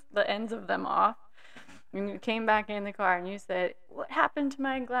glasses, the ends of them off. And you came back in the car, and you said, what happened to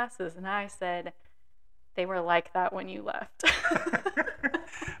my glasses? And I said, they were like that when you left.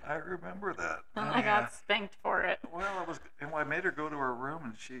 I remember that. And I got spanked for it. Well, I made her go to her room,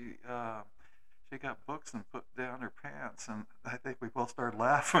 and she got books and put down her pants, and I think we both started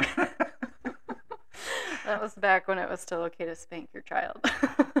laughing. That was back when it was still okay to spank your child.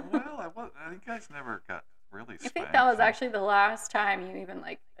 Well, you guys never got really spanked. I think that was actually the last time you even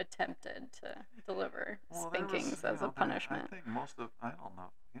like attempted to deliver spankings as a punishment. I think I don't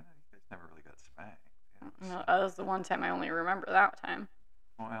know, you guys never really got spanked. No, that was the one time I only remember that time.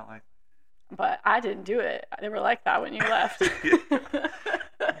 Well, but I didn't do it. They were like that when you left.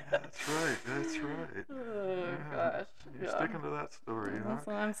 That's right. Oh, gosh. You're sticking to that story, huh?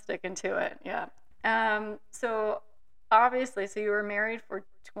 So I'm sticking to it, yeah. So obviously, you were married for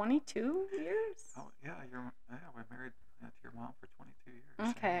 22 years? Oh, yeah, we're married to your mom for 22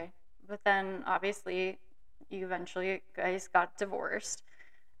 years. Okay. But then obviously you guys got divorced.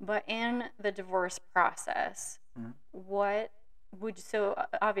 But in the divorce process,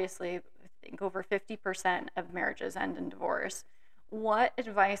 obviously, I think over 50% of marriages end in divorce. What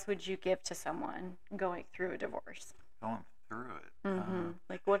advice would you give to someone going through a divorce? Going through it?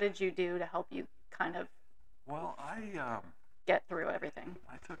 Like, what did you do to help you kind of get through everything?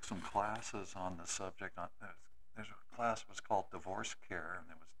 I took some classes on the subject. There's a class that was called Divorce Care, and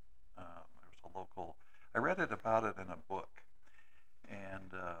there was a local. I read about it in a book,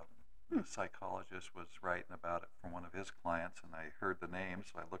 and The psychologist was writing about it for one of his clients, and I heard the name,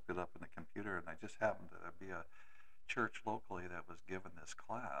 so I looked it up in the computer, and I just happened to be a church locally that was given this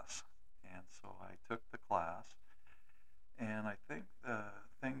class. And so I took the class, and I think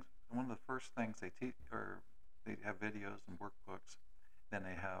one of the first things they teach, or they have videos and workbooks, then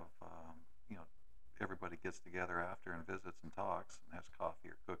they have, everybody gets together after and visits and talks and has coffee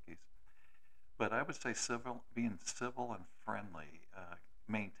or cookies. But I would say being civil and friendly,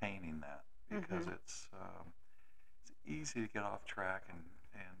 maintaining that, because it's easy to get off track,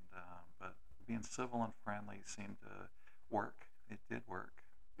 but being civil and friendly seemed to work. It did work,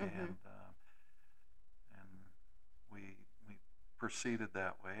 and we proceeded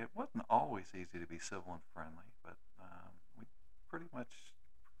that way. It wasn't always easy to be civil and friendly, but we pretty much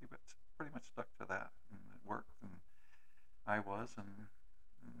stuck to that, and it worked. And I was, and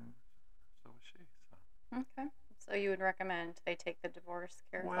so was she. So. Okay. So you would recommend they take the divorce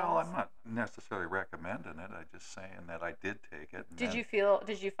care class? Well, I'm not necessarily recommending it. I'm just saying that I did take it. Did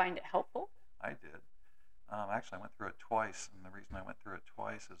you find it helpful? I did. Actually, I went through it twice, and the reason I went through it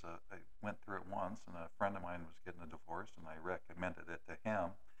twice is I went through it once, and a friend of mine was getting a divorce, and I recommended it to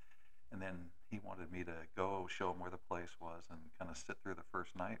him. And then he wanted me to go show him where the place was and kind of sit through the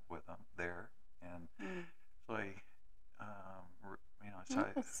first night with him there. And so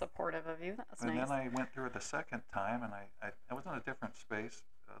That's supportive of you. That's nice. And then I went through it the second time, and I was in a different space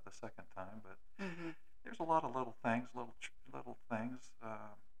the second time, but there's a lot of little things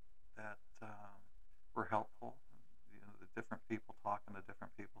that were helpful. The different people talking to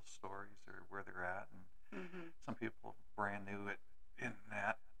different people's stories or where they're at, and some people brand new in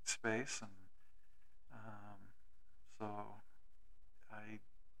that space, and so I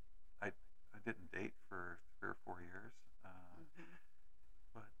didn't date for 3 or 4 years,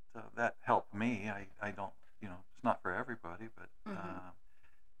 but that helped me. I don't, it's not for everybody, but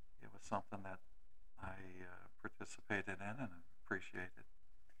it was something that I participated in and appreciated.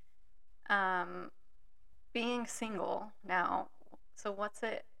 Being single now, so what's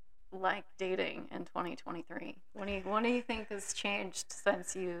it like dating in 2023? What do you think has changed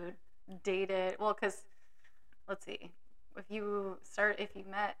since you dated? Well, because let's see, if you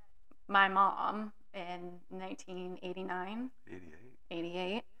met my mom in 1989,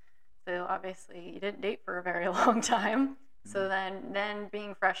 88, so obviously you didn't date for a very long time. So then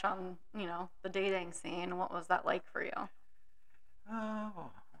being fresh on the dating scene, what was that like for you?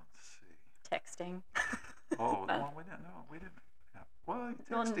 Let's see. Texting. Oh, well, we didn't know. We didn't have,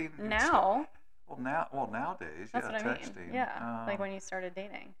 texting. Now. Well, nowadays, that's what texting. I mean. Yeah, like when you started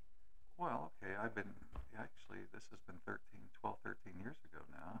dating. Well, okay, this has been 12, 13 years ago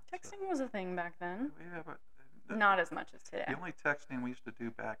now. Texting was a thing back then. Yeah, but not as much as today. The only texting we used to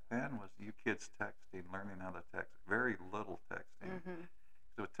do back then was you kids texting, learning how to text. Very little texting.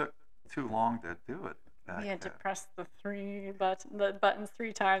 So it took too long to do it. You had to press the buttons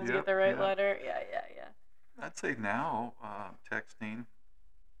 3 times to get the right letter. Yeah. I'd say now, texting,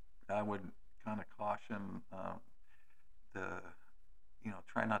 I would kind of caution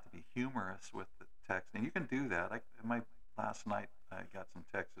try not to be humorous with the texting. You can do that. Last night I got some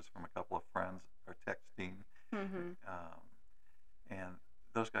texts from a couple of friends are texting, and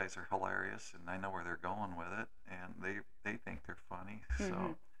those guys are hilarious, and I know where they're going with it, and they think they're funny.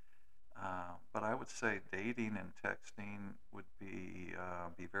 So, but I would say dating and texting would be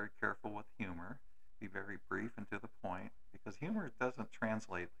very careful with humor. Be very brief and to the point, because humor doesn't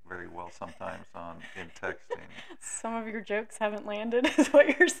translate very well sometimes in texting. Some of your jokes haven't landed, is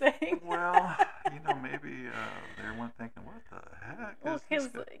what you're saying. Well, maybe they weren't thinking, what the heck? Well, because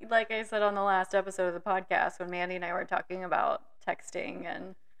like I said on the last episode of the podcast, when Mandy and I were talking about texting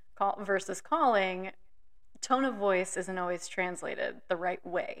and versus calling, tone of voice isn't always translated the right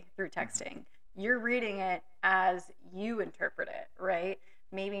way through texting. You're reading it as you interpret it, right?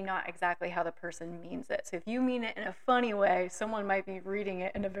 Maybe not exactly how the person means it. So if you mean it in a funny way, someone might be reading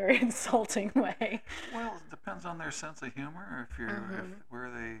it in a very insulting way. Well, it depends on their sense of humor. If where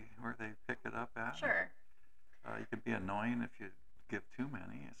they pick it up at. Sure. You can be annoying if you give too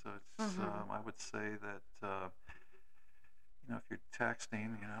many. So it's I would say that if you're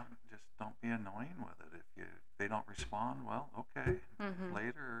texting, just don't be annoying with it. If they don't respond, well, okay.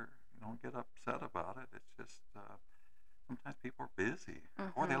 Later, don't get upset about it. It's just. Sometimes people are busy,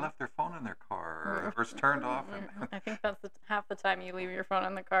 or they left their phone in their car, or it's turned off. I think that's half the time you leave your phone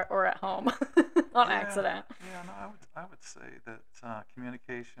in the car or at home on accident. Yeah, no, I would say that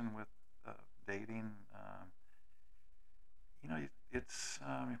communication with dating, it's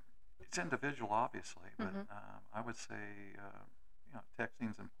individual, obviously, but I would say texting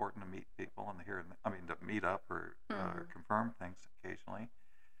is important to meet people to meet up or confirm things occasionally.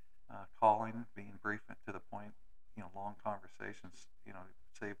 conversations,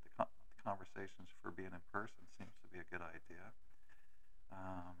 save the conversations for being in person seems to be a good idea.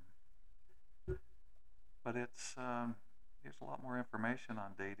 But there's a lot more information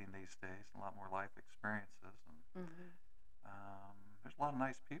on dating these days, a lot more life experiences, and there's a lot of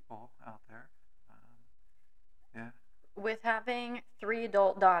nice people out there. Yeah. With having 3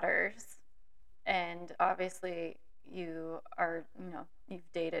 adult daughters, and obviously you are,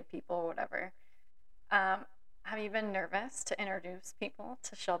 you've dated people, whatever. Have you been nervous to introduce people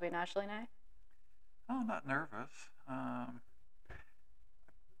to Shelby and Ashley and I? Oh, not nervous.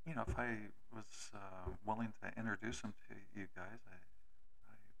 If I was willing to introduce them to you guys, I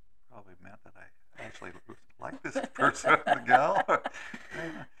probably meant that I actually like this person, the gal.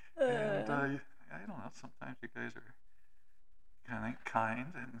 And I don't know. Sometimes you guys are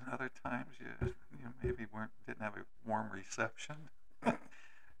kind, and other times you maybe didn't have a warm reception.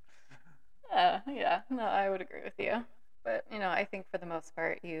 Yeah. No, I would agree with you. But I think for the most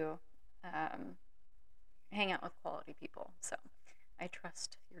part, you hang out with quality people, so I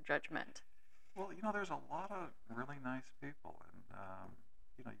trust your judgment. Well, there's a lot of really nice people, and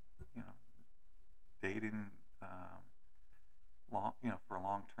dating for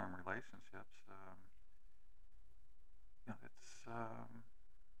long-term relationships. It's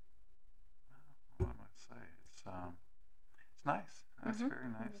what am I say? It's nice. It's very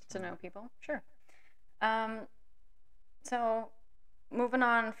nice to know people. Sure. So moving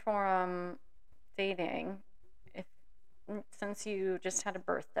on from dating, since you just had a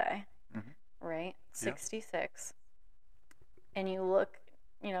birthday, right? 66, and you look,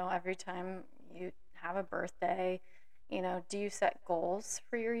 every time you have a birthday, do you set goals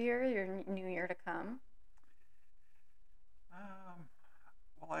for your new year to come?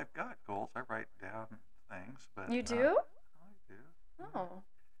 Well, I've got goals. I write down things, but you do? I do. Oh,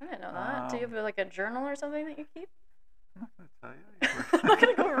 I didn't know that. Do you have like a journal or something that you keep? I'm not going to tell you. I'm not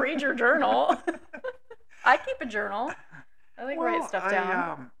going to go read your journal. I keep a journal. I write stuff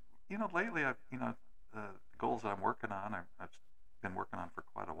down. Lately, the goals that I'm working on, I've been working on for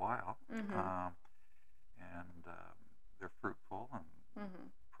quite a while, and they're fruitful, and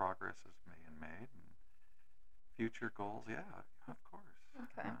progress is being made. And future goals, yeah, of course.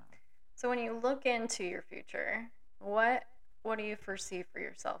 Okay. So when you look into your future, what do you foresee for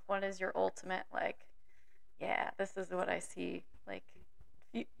yourself? What is your ultimate, this is what I see,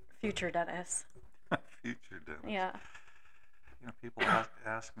 future Dennis? Future Dennis. Yeah. People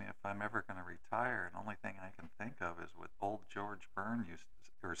ask me if I'm ever going to retire, and the only thing I can think of is what old George Byrne used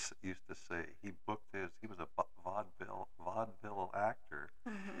to say. He was a vaudeville actor,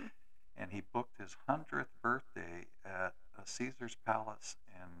 and he booked his 100th birthday at Caesar's Palace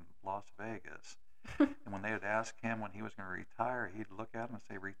in Las Vegas. And when they would ask him when he was going to retire, he'd look at him and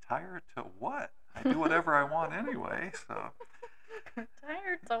say, "Retire to what? I do whatever I want anyway." So.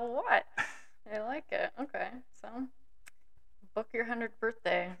 Retire to what? I like it. Okay, so book your 100th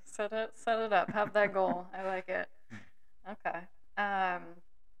birthday. Set it up. Have that goal. I like it. Okay.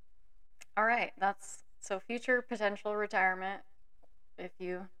 All right. That's so future potential retirement if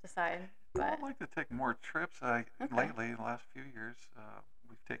you decide. But I'd like to take more trips. Lately, the last few years,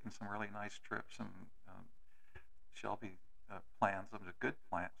 we've taken some really nice trips, and Shelby plans them. A good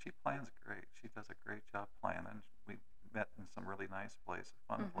plan. She plans great. She does a great job planning. We met in some really nice places,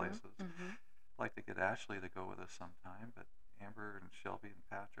 fun places. I'd like to get Ashley to go with us sometime, but Amber and Shelby and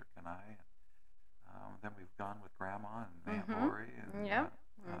Patrick and I. Then we've gone with Grandma and Aunt Lori. And,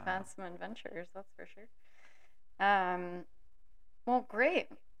 we've had some adventures, that's for sure. Well, great.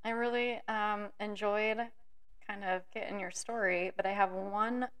 I really enjoyed kind of getting your story, but I have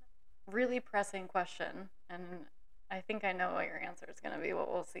one really pressing question, and I think I know what your answer is going to be, but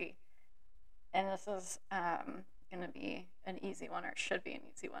we'll see. And this is going to be an easy one, or should be an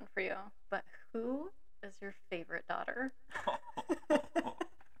easy one for you. But who is your favorite daughter? Well,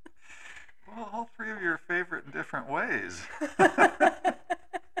 all three of you are favorite in different ways. I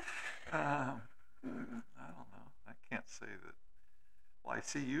don't know. I can't say that. Well, I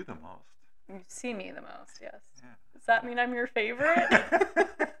see you the most. You see me the most, yes. Yeah. Does that mean I'm your favorite?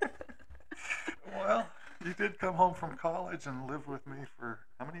 Well, you did come home from college and live with me for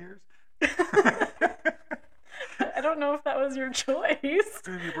how many years? I don't know if that was your choice.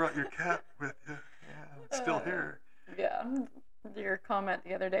 And you brought your cat with you. Yeah, it's still here. Yeah. Your comment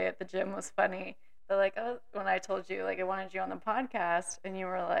the other day at the gym was funny. But when I told you I wanted you on the podcast, and you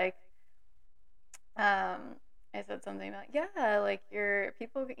were like, I said something like, yeah, your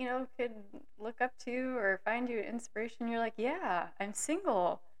people, could look up to or find you inspiration. You're like, yeah, I'm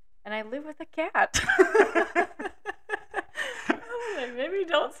single and I live with a cat. I was Maybe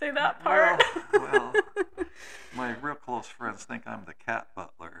don't say that part. Well, my real close friends think I'm the cat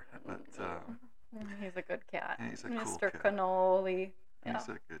butler, but he's a good cat. He's a Mr. cool cat. Cannoli. Yeah. He's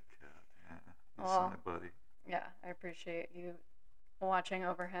a good cat. Yeah, he's Well, my buddy. Yeah, I appreciate you watching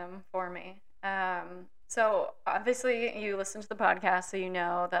over him for me. So obviously you listen to the podcast, so you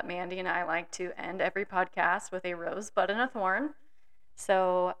know that Mandy and I like to end every podcast with a rosebud and a thorn.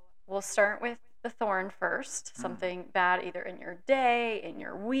 So we'll start with the thorn first. Something bad either in your day, in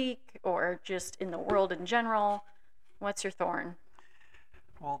your week, or just in the world in general. What's your thorn?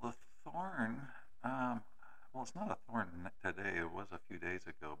 Well, the thorn, well, it's not a thorn today. It was a few days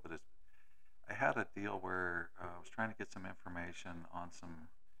ago, but I had a deal where I was trying to get some information on some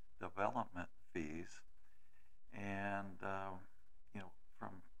development fees, and from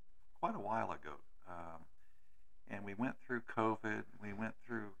quite a while ago. And we went through COVID. We went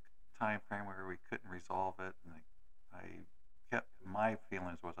through a time frame where we couldn't resolve it, and I kept my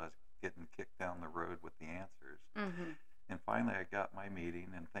feelings was I was getting kicked down the road with the answers. Mm-hmm. And finally, I got my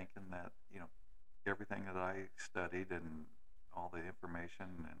meeting, and thinking that everything that I studied and all the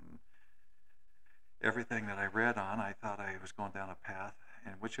information and everything that I read on, I thought I was going down a path,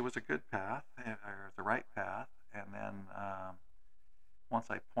 in which it was a good path, or the right path. And then once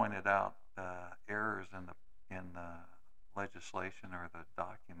I pointed out errors in the legislation or the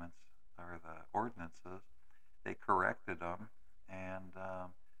documents or the ordinances, they corrected them, and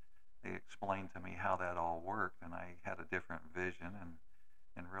they explained to me how that all worked, and I had a different vision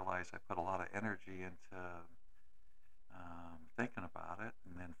and realized I put a lot of energy into thinking about it.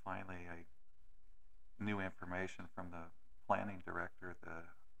 And then finally I new information from the planning director of the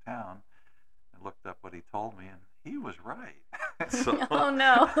town. I looked up what he told me, and he was right. So, oh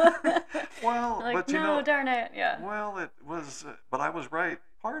no. Well, like, but no, darn it, yeah. Well, it was, but I was right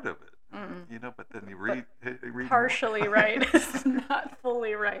part of it. Mm-mm. But then you read partially more. Right. It's not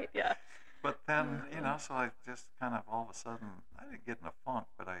fully right, yeah. But then so I just kind of all of a sudden, I didn't get in a funk,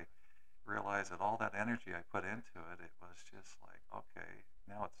 but I realized that all that energy I put into it, it was just like, okay,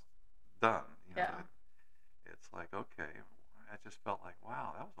 now it's done. Yeah. It's like, okay, I just felt like,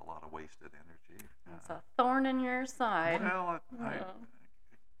 wow, that was a lot of wasted energy. It's a thorn in your side. Well,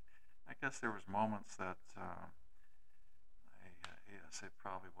 I guess there was moments that, yes, it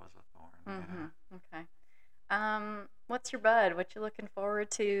probably was a thorn. Mm-hmm. Okay. What's your bud? What you looking forward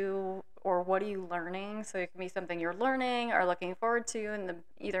to, or what are you learning? So it can be something you're learning or looking forward to in the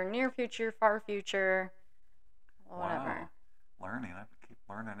either near future, far future, whatever. Wow. Learning. I keep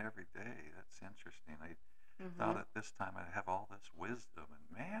learning every day. That's interesting. I thought at this time I'd have all this wisdom,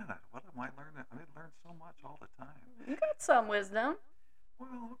 and man, what am I learning? I learn so much all the time. You got some wisdom.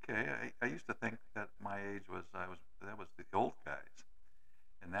 Well, okay. I used to think that my age was that was the old guys,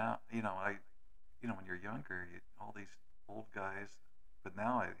 and now when you're younger, all these old guys, but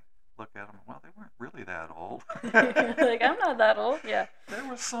now I look at them. Well, they weren't really that old. Like, I'm not that old. Yeah. There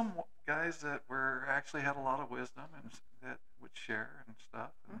were some guys that were actually had a lot of wisdom and that would share and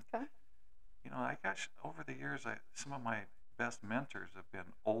stuff. And, okay. I guess over the years, some of my best mentors have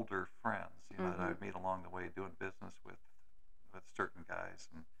been older friends, that I meet along the way doing business with certain guys,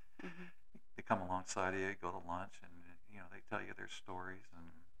 and they come alongside you, go to lunch, and they tell you their stories, and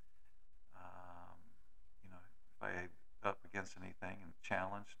if I up against anything and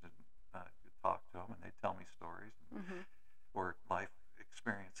challenged, and talk to them, and they tell me stories or life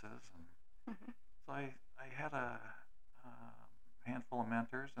experiences, and so I had a handful of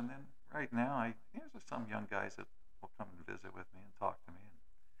mentors, and then right now there's just some young guys that will come and visit with me and talk to me,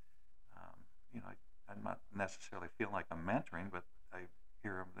 and I'm not necessarily feeling like I'm mentoring, but I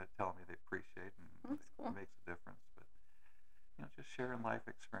hear them that tell me they appreciate, and cool. It makes a difference. But just sharing life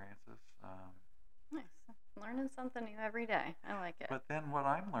experiences. Nice, learning something new every day. I like it. But then what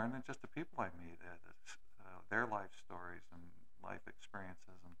I'm learning, just the people I meet, their life stories and life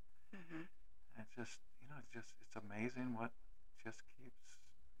experiences, and it's just it's amazing what just keeps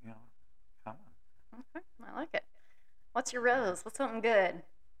coming. Okay, I like it. What's your rose? What's something good?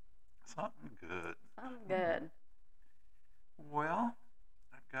 Something good. Something good. Well,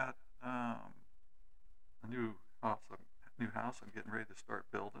 I've got a new house I'm getting ready to start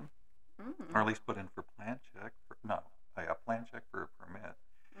building, or at least put in for plan check. A plan check for a permit.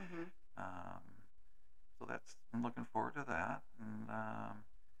 So I'm looking forward to that. And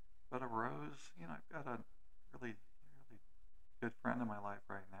but a rose, I've got a really, really good friend in my life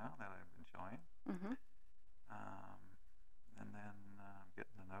right now that I'm enjoying. And then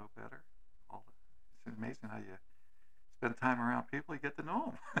getting to know better. It's amazing how you spend time around people, you get to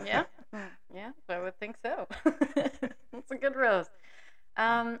know them. Yeah, I would think so. That's a good rose.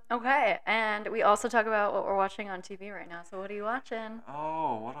 Okay, and we also talk about what we're watching on TV right now. So what are you watching?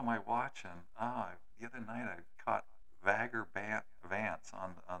 Oh, what am I watching? The other night I caught Vance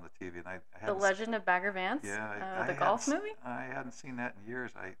on the TV, and I The hadn't Legend of Bagger Vance? yeah, the golf movie? I hadn't seen that in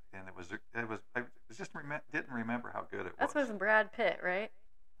years. It was I just didn't remember how good it That's was. with Brad Pitt, right?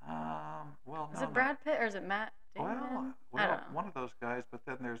 Well, Is no, it Brad Pitt or is it Matt Damon? I well, don't know. one of those guys. But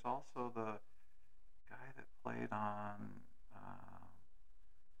then there's also the guy that played on.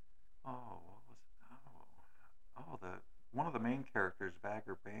 What was the one of the main characters,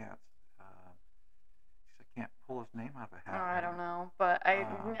 Bagger Vance. I can't pull his name out of a hat. Oh, I don't know, but I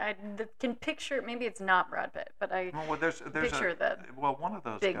can picture. Maybe it's not Brad Pitt, but I there's picture that. One of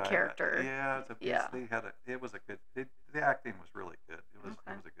those big guys, character. Yeah, Yeah. They had it was a good. The acting was really good. It was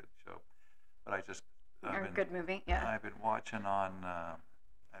Okay. a good show. But Or a good movie, yeah. I've been watching on. I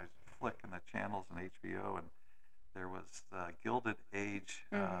was flicking the channels on HBO, and there was Gilded Age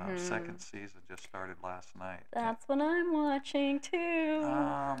second season just started last night. That's what I'm watching too.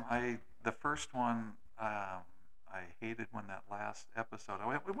 The first one, I hated when that last episode. I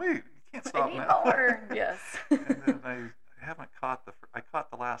went, wait, you can't stop I need now. more. Yes. And then I haven't caught I caught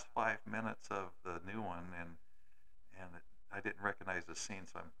the last 5 minutes of the new one, and I didn't recognize the scene,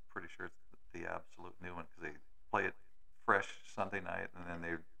 so I'm pretty sure it's the absolute new one because they play it fresh Sunday night, and then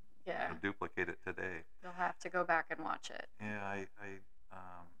they duplicate it today. You'll have to go back and watch it. Yeah,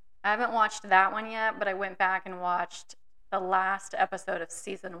 I haven't watched that one yet, but I went back and watched the last episode of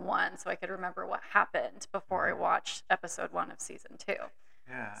season 1 so I could remember what happened before I watched episode 1 of season 2.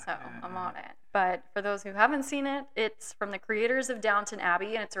 Yeah. So I'm on it. But for those who haven't seen it, it's from the creators of Downton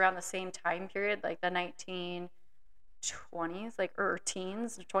Abbey, and it's around the same time period, like the 1920s, or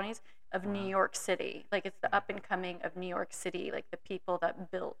teens, 20s of New York City. Like it's the up and coming of New York City, like the people that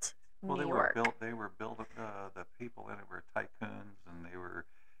built New York. They were built. The people in it were tycoons, and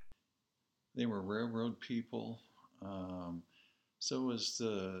they were railroad people. So was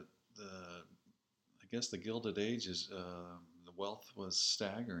the I guess the Gilded Age is the wealth was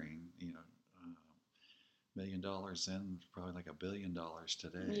staggering. $1 million then, probably like $1 billion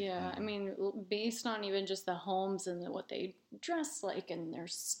today. Yeah, I mean, based on even just the homes and what they dressed like, and their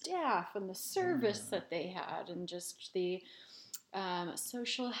staff and the service that they had, and just the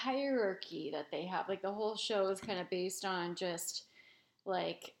social hierarchy that they have. Like the whole show is kind of based on just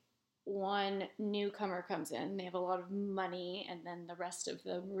like one newcomer comes in, they have a lot of money, and then the rest of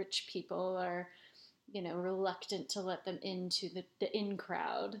the rich people are, reluctant to let them into the in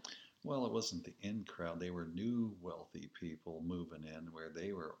crowd. Well, it wasn't the in crowd. They were new wealthy people moving in where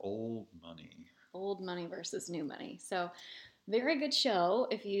they were old money. Old money versus new money. So very good show.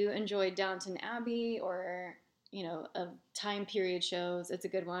 If you enjoyed Downton Abbey or, of time period shows, it's a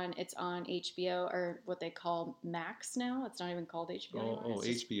good one. It's on HBO, or what they call Max now. It's not even called HBO anymore.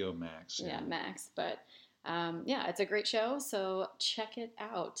 HBO Max. Yeah, Max. But it's a great show. So check it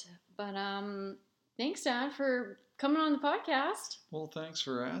out. But thanks, Dad, for coming on the podcast. Well, thanks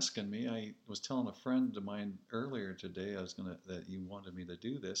for asking me. I was telling a friend of mine earlier today that you wanted me to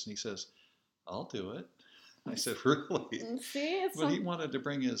do this, and he says, "I'll do it." I said, "Really?" See, but he wanted to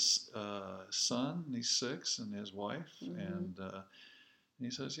bring his son, he's 6, and his wife, and he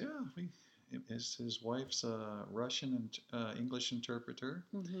says, "Yeah, his wife's a Russian and English interpreter,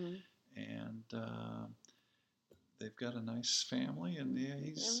 and they've got a nice family, and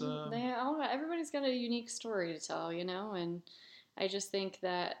he's." Everybody's got a unique story to tell, and I just think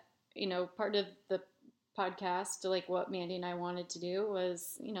that part of the podcast, like what Mandy and I wanted to do,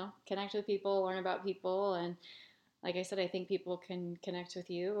 was connect with people, learn about people, and like I said, I think people can connect with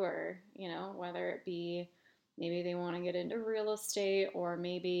you, or whether it be maybe they want to get into real estate, or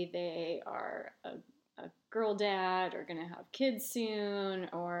maybe they are a girl dad, or going to have kids soon,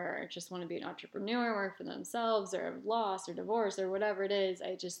 or just want to be an entrepreneur, work for themselves, or have lost or divorce or whatever it is.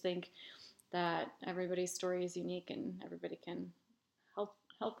 I just think that everybody's story is unique, and everybody can help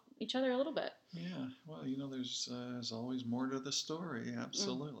each other a little bit. Yeah, well, there's always more to the story.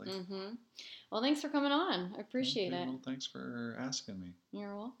 Absolutely. Well, thanks for coming on. I appreciate it. Well, thanks for asking me.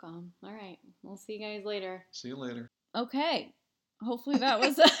 You're welcome. All right, we'll see you guys later. See you later. Okay. Hopefully that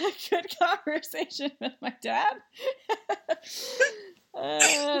was a good conversation with my dad.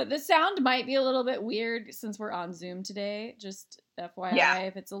 The sound might be a little bit weird since we're on Zoom today. Just FYI,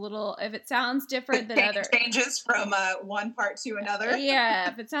 if it sounds different than other changes from one part to another. Yeah,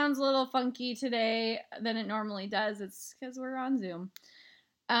 if it sounds a little funky today than it normally does, it's because we're on Zoom.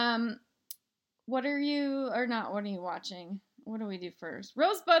 What are you watching? What do we do first?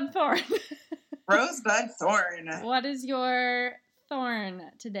 Rosebud Thorn. Rosebud Thorn. What is your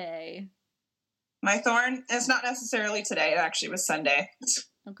thorn today? My thorn is not necessarily today. It actually was Sunday.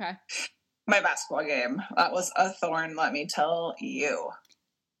 Okay. My basketball game. That was a thorn, let me tell you.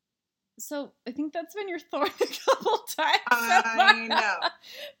 So I think that's been your thorn a couple times. I know.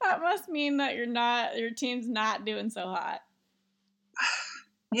 That must mean that your team's not doing so hot.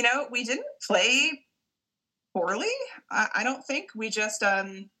 You know, we didn't play poorly. I don't think. We just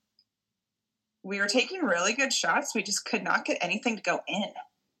we were taking really good shots. We just could not get anything to go in.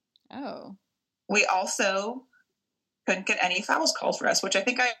 Oh. We also couldn't get any fouls called for us, which I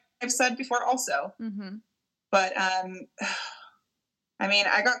think I've said before also. Mm-hmm. But I mean,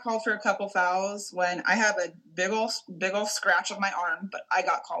 I got called for a couple fouls when I have a big ol' scratch on my arm, but I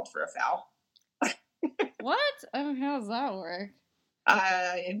got called for a foul. What? Oh, how does that work?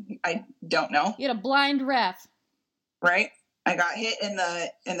 I don't know. You had a blind ref. Right? I got hit in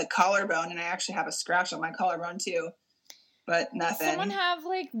the collarbone, and I actually have a scratch on my collarbone too. But nothing. Does someone have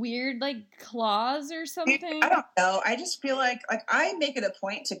like weird like claws or something? I don't know. I just feel like I make it a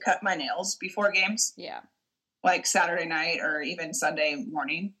point to cut my nails before games. Yeah. Like Saturday night or even Sunday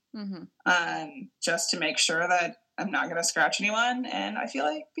morning. Mm-hmm. Just to make sure that I'm not going to scratch anyone. And I feel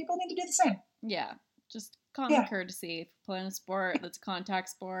like people need to do the same. Yeah. Just common courtesy. If you're playing a sport that's a contact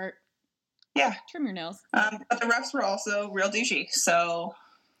sport. Yeah. Trim your nails. But the refs were also real douchey. So.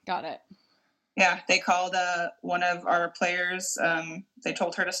 Got it. Yeah. They called one of our players. They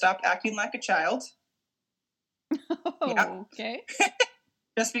told her to stop acting like a child. Oh, okay.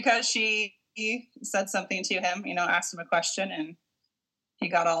 Just because he said something to him, asked him a question, and he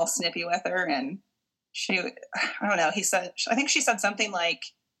got all snippy with her, and I don't know, I think she said something like,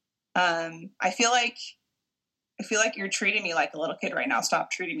 I feel like you're treating me like a little kid right now.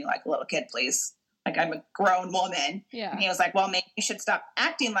 Stop treating me like a little kid, please. Like, I'm a grown woman. Yeah. And he was like, well, maybe you should stop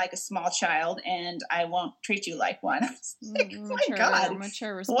acting like a small child, and I won't treat you like one. Like, my God.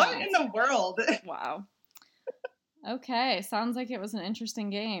 Mature response. What in the world? Wow. Okay. Sounds like it was an interesting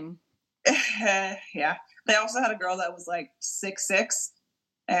game. Yeah. They also had a girl that was like 6'6",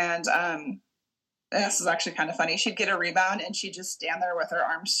 and this is actually kind of funny. She'd get a rebound and she'd just stand there with her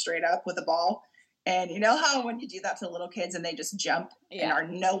arms straight up with the ball. And you know how when you do that to little kids and they just jump and are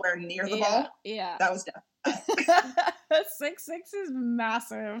nowhere near the ball? Yeah. That was definitely 6'6" is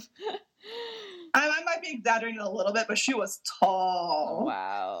massive. I might be exaggerating a little bit, but she was tall.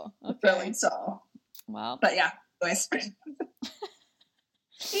 Wow. Okay. Really tall. Well. But yeah. Anyways.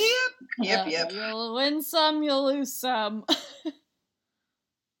 Yep. You'll win some, you'll lose some.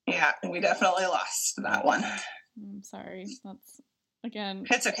 Yeah, we definitely lost that one. I'm sorry. That's again.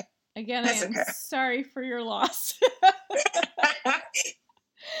 It's okay. Again, I am sorry for your loss.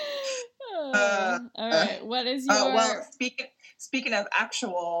 All right. What is your? Well, speaking of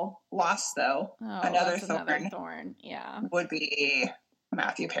actual loss, though, another thorn. Yeah, would be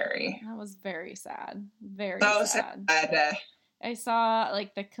Matthew Perry. That was very sad. Very sad. I saw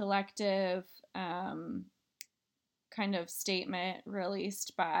like the collective kind of statement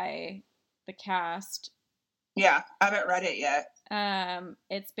released by the cast. Yeah, I haven't read it yet.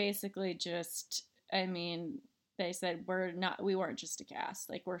 It's basically just, I mean, they said we weren't just a cast,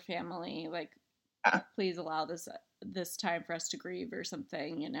 like we're family, like please allow this time for us to grieve or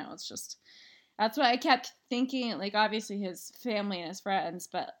something, it's just, that's what I kept thinking, like obviously his family and his friends,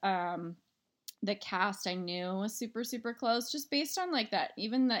 but the cast I knew was super, super close, just based on like that,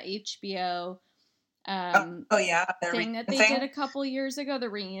 even the HBO thing that they did a couple years ago, the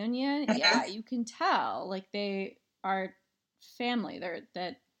reunion. Yeah, you can tell like they are family. They're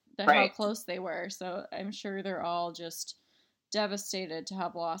how close they were. So I'm sure they're all just devastated to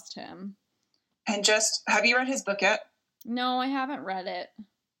have lost him. And have you read his book yet? No, I haven't read it.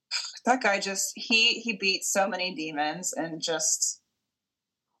 That guy he beat so many demons, and just,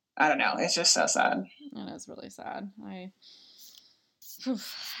 I don't know. It's just so sad. It is really sad.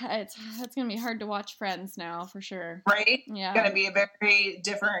 It's gonna be hard to watch Friends now for sure. Right? Yeah. It's gonna be a very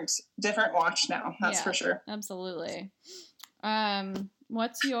different watch now. That's for sure. Absolutely.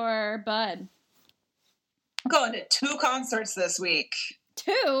 What's your bud? I'm going to 2 concerts this week.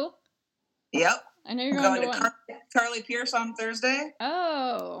 2? Yep. I know you're going to one. Carly Pierce on Thursday.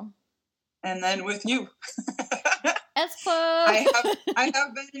 Oh. And then with you. S Club. I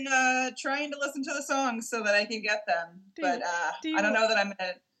have been trying to listen to the songs so that I can get them, but I don't know that I'm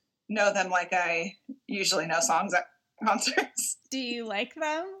gonna know them like I usually know songs at concerts. Do you like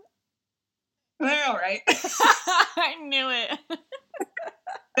them? They're all right. I knew it.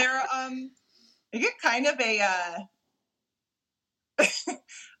 They're you get kind of a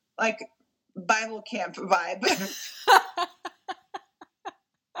like Bible camp vibe.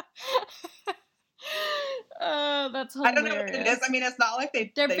 That's I hilarious. don't know what it is. I mean, it's not like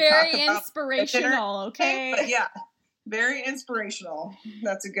They're they very talk about inspirational, okay? but yeah, very inspirational.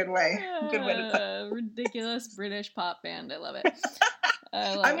 That's a good way. Good way to put it. Ridiculous British pop band. I love it.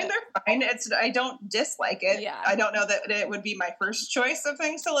 I mean, they're fine. I don't dislike it. Yeah. I don't know that it would be my first choice of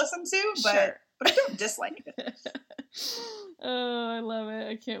things to listen to, but Sure. I don't dislike it. Oh, I love it.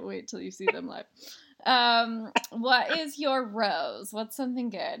 I can't wait till you see them live. What is your rose? What's something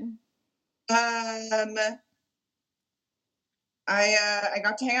good? I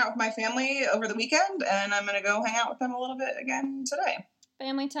got to hang out with my family over the weekend, and I'm gonna go hang out with them a little bit again today.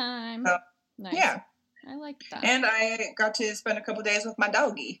 Family time. So, Nice. Yeah, I like that. and I got to spend a couple days with my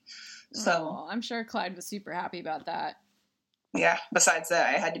doggie. So I'm sure Clyde was super happy about that. yeah. Besides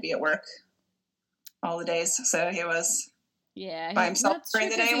that, I had to be at work all the days, so he was by himself that's during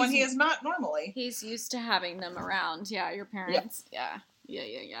true, the 'cause day when he is not normally. He's used to having them around. Yeah, your parents. Yeah.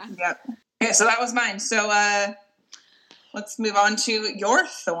 Yep. Okay, so that was mine. So let's move on to your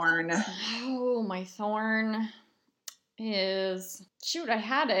thorn. Oh, my thorn is shoot. I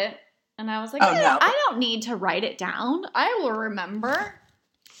had it, and I was like, Oh, no. I don't need to write it down. I will remember.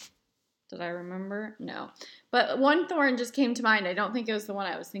 Did I remember? No. But one thorn just came to mind. I don't think it was the one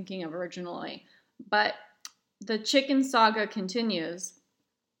I was thinking of originally. But the chicken saga continues.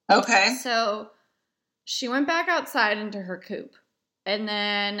 Okay. So she went back outside into her coop. And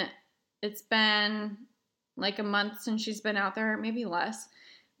then it's been like a month since she's been out there, maybe less.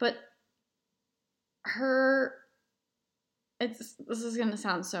 But this is going to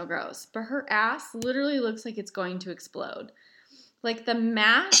sound so gross, but her ass literally looks like it's going to explode. Like the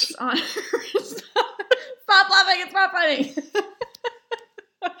mass on her. Stop laughing, it's not funny.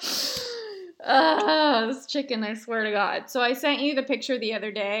 This chicken, I swear to God. So I sent you the picture the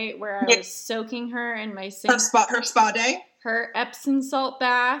other day where I was soaking her in my sink. Her spa day? Her Epsom salt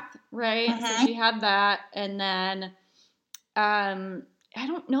bath, right? So she had that. And then, I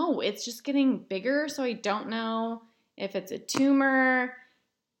don't know. It's just getting bigger. So I don't know if it's a tumor,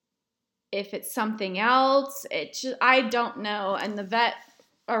 if it's something else. I don't know. And the vet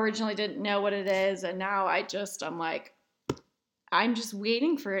originally didn't know what it is. And now I'm like, I'm just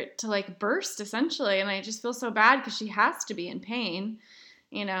waiting for it to like burst essentially. And I just feel so bad because she has to be in pain,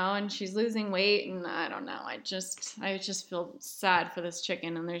 and she's losing weight. And I don't know. I just feel sad for this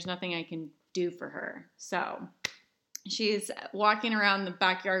chicken, and there's nothing I can do for her. So she's walking around the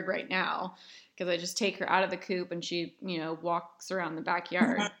backyard right now because I just take her out of the coop and she, walks around the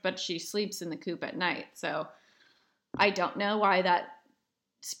backyard, but she sleeps in the coop at night. So I don't know why that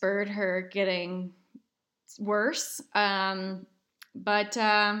spurred her getting worse. But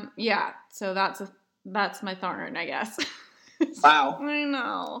so that's my thorn, I guess. Wow. I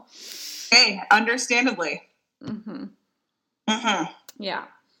know. Hey, understandably. Mm-hmm. Mm-hmm. Yeah.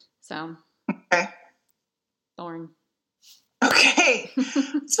 So. Okay. Thorn. Okay.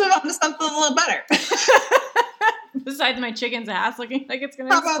 Let's move on to something a little better. Besides my chicken's ass looking like it's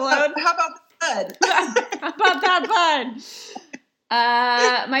gonna How explode. about the bud? How about that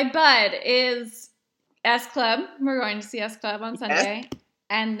bud? My bud is S Club. We're going to see S Club on Sunday.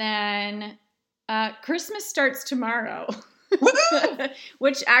 And then Christmas starts tomorrow.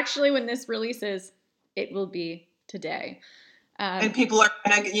 Which actually, when this releases, it will be today. And people are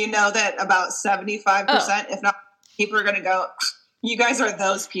going to, that about 75%, if not, people are going to go, you guys are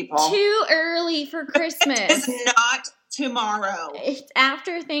those people. Too early for Christmas. It's not tomorrow. It's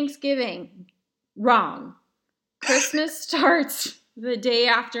after Thanksgiving. Wrong. Christmas starts the day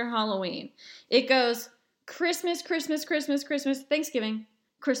after Halloween. It goes Christmas, Christmas, Christmas, Christmas, Thanksgiving,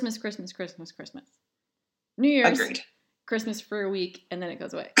 Christmas, Christmas, Christmas, Christmas. New Year's. Agreed. Christmas for a week, and then it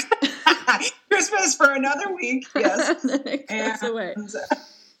goes away. Christmas for another week, yes. And then it goes away.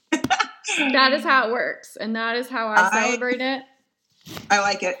 That is how it works, and that is how I celebrate it. I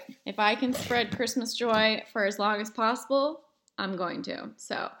like it. If I can spread Christmas joy for as long as possible, I'm going to.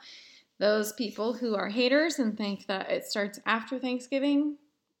 So those people who are haters and think that it starts after Thanksgiving,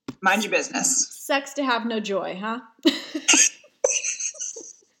 mind your business. Sucks to have no joy, huh?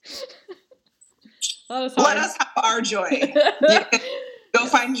 Let us have our joy. Go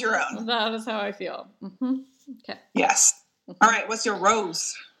find your own. That is how I feel. Mm-hmm. Okay. Yes. All right. What's your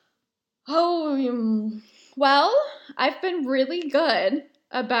rose? Oh, well, I've been really good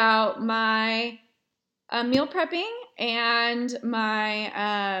about my meal prepping and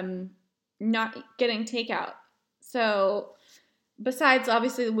my not getting takeout. So besides,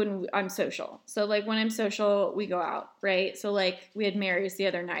 obviously, when I'm social. So, like, when I'm social, we go out, right? So, like, we had Mary's the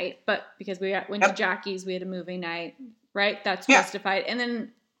other night, but because we went to Jackie's, we had a movie night, right? That's justified. And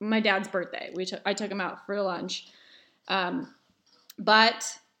then my dad's birthday, I took him out for lunch.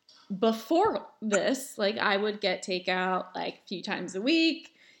 But before this, like I would get takeout like a few times a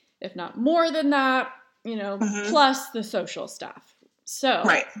week, if not more than that, you know, plus the social stuff. So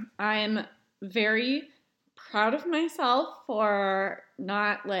I'm very proud of myself for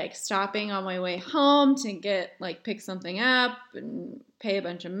not like stopping on my way home to get like pick something up and pay a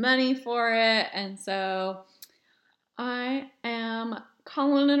bunch of money for it. And so I am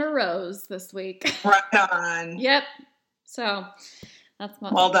calling it a rose this week. Right on. Yep. So that's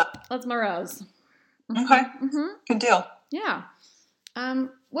my well done. That's my rose. Okay. Good deal. Yeah.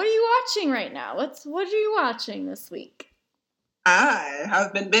 What are you watching right now? What are you watching this week? I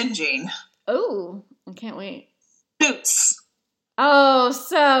have been binging. Oh, I can't wait. Suits. Oh,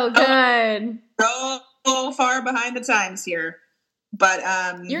 so good. So far behind the times here. But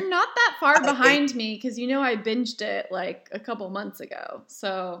you're not that far behind me because you know I binged it like a couple months ago.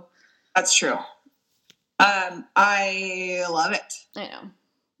 So that's true. I love it. I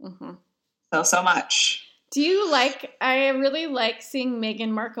know. So much. Do you like? I really like seeing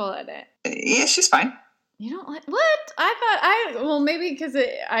Meghan Markle in it. Yeah, she's fine. You don't like what? I thought well maybe because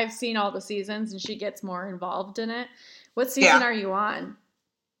I've seen all the seasons and she gets more involved in it. What season are you on?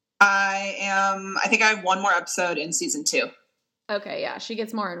 I think I have one more episode in season 2. Okay, yeah, she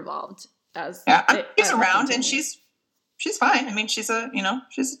gets more involved as she's around and she's fine. I mean, she's I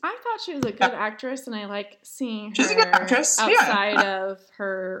thought she was a good actress, and I like seeing her. She's a good actress outside of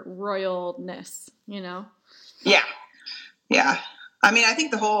her royalness, you know. Yeah. I mean, I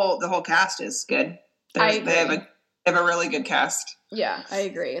think the whole cast is good. They have a really good cast. Yeah, I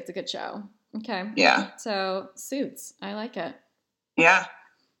agree. It's a good show. Okay. Yeah. So Suits, I like it. Yeah.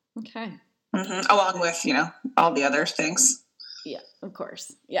 Okay. Along with all the other things. Yeah, of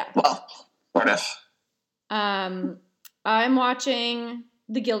course. Yeah. Well, sort of. I'm watching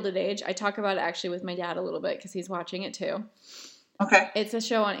The Gilded Age. I talk about it actually with my dad a little bit because he's watching it too. Okay. It's a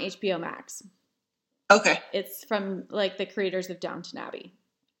show on HBO Max. Okay. It's from like the creators of Downton Abbey.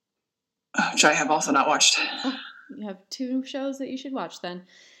 Which I have also not watched. Oh, you have 2 shows that you should watch then.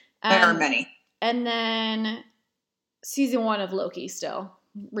 There are many. And then season 1 of Loki still.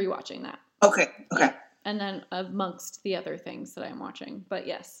 Rewatching that. Okay. And then amongst the other things that I'm watching. But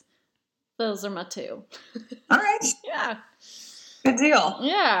yes, those are my 2. All right. Yeah. Good deal.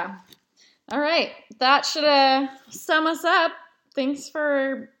 Yeah. All right. That should sum us up. Thanks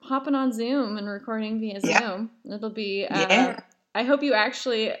for hopping on Zoom and recording via Zoom. It'll be... I hope you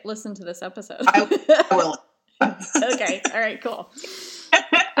actually listen to this episode. I will. Okay. All right. Cool.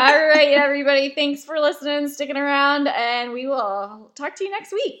 All right, everybody. Thanks for listening, sticking around, and we will talk to you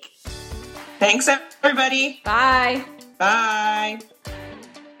next week. Thanks, everybody. Bye. Bye.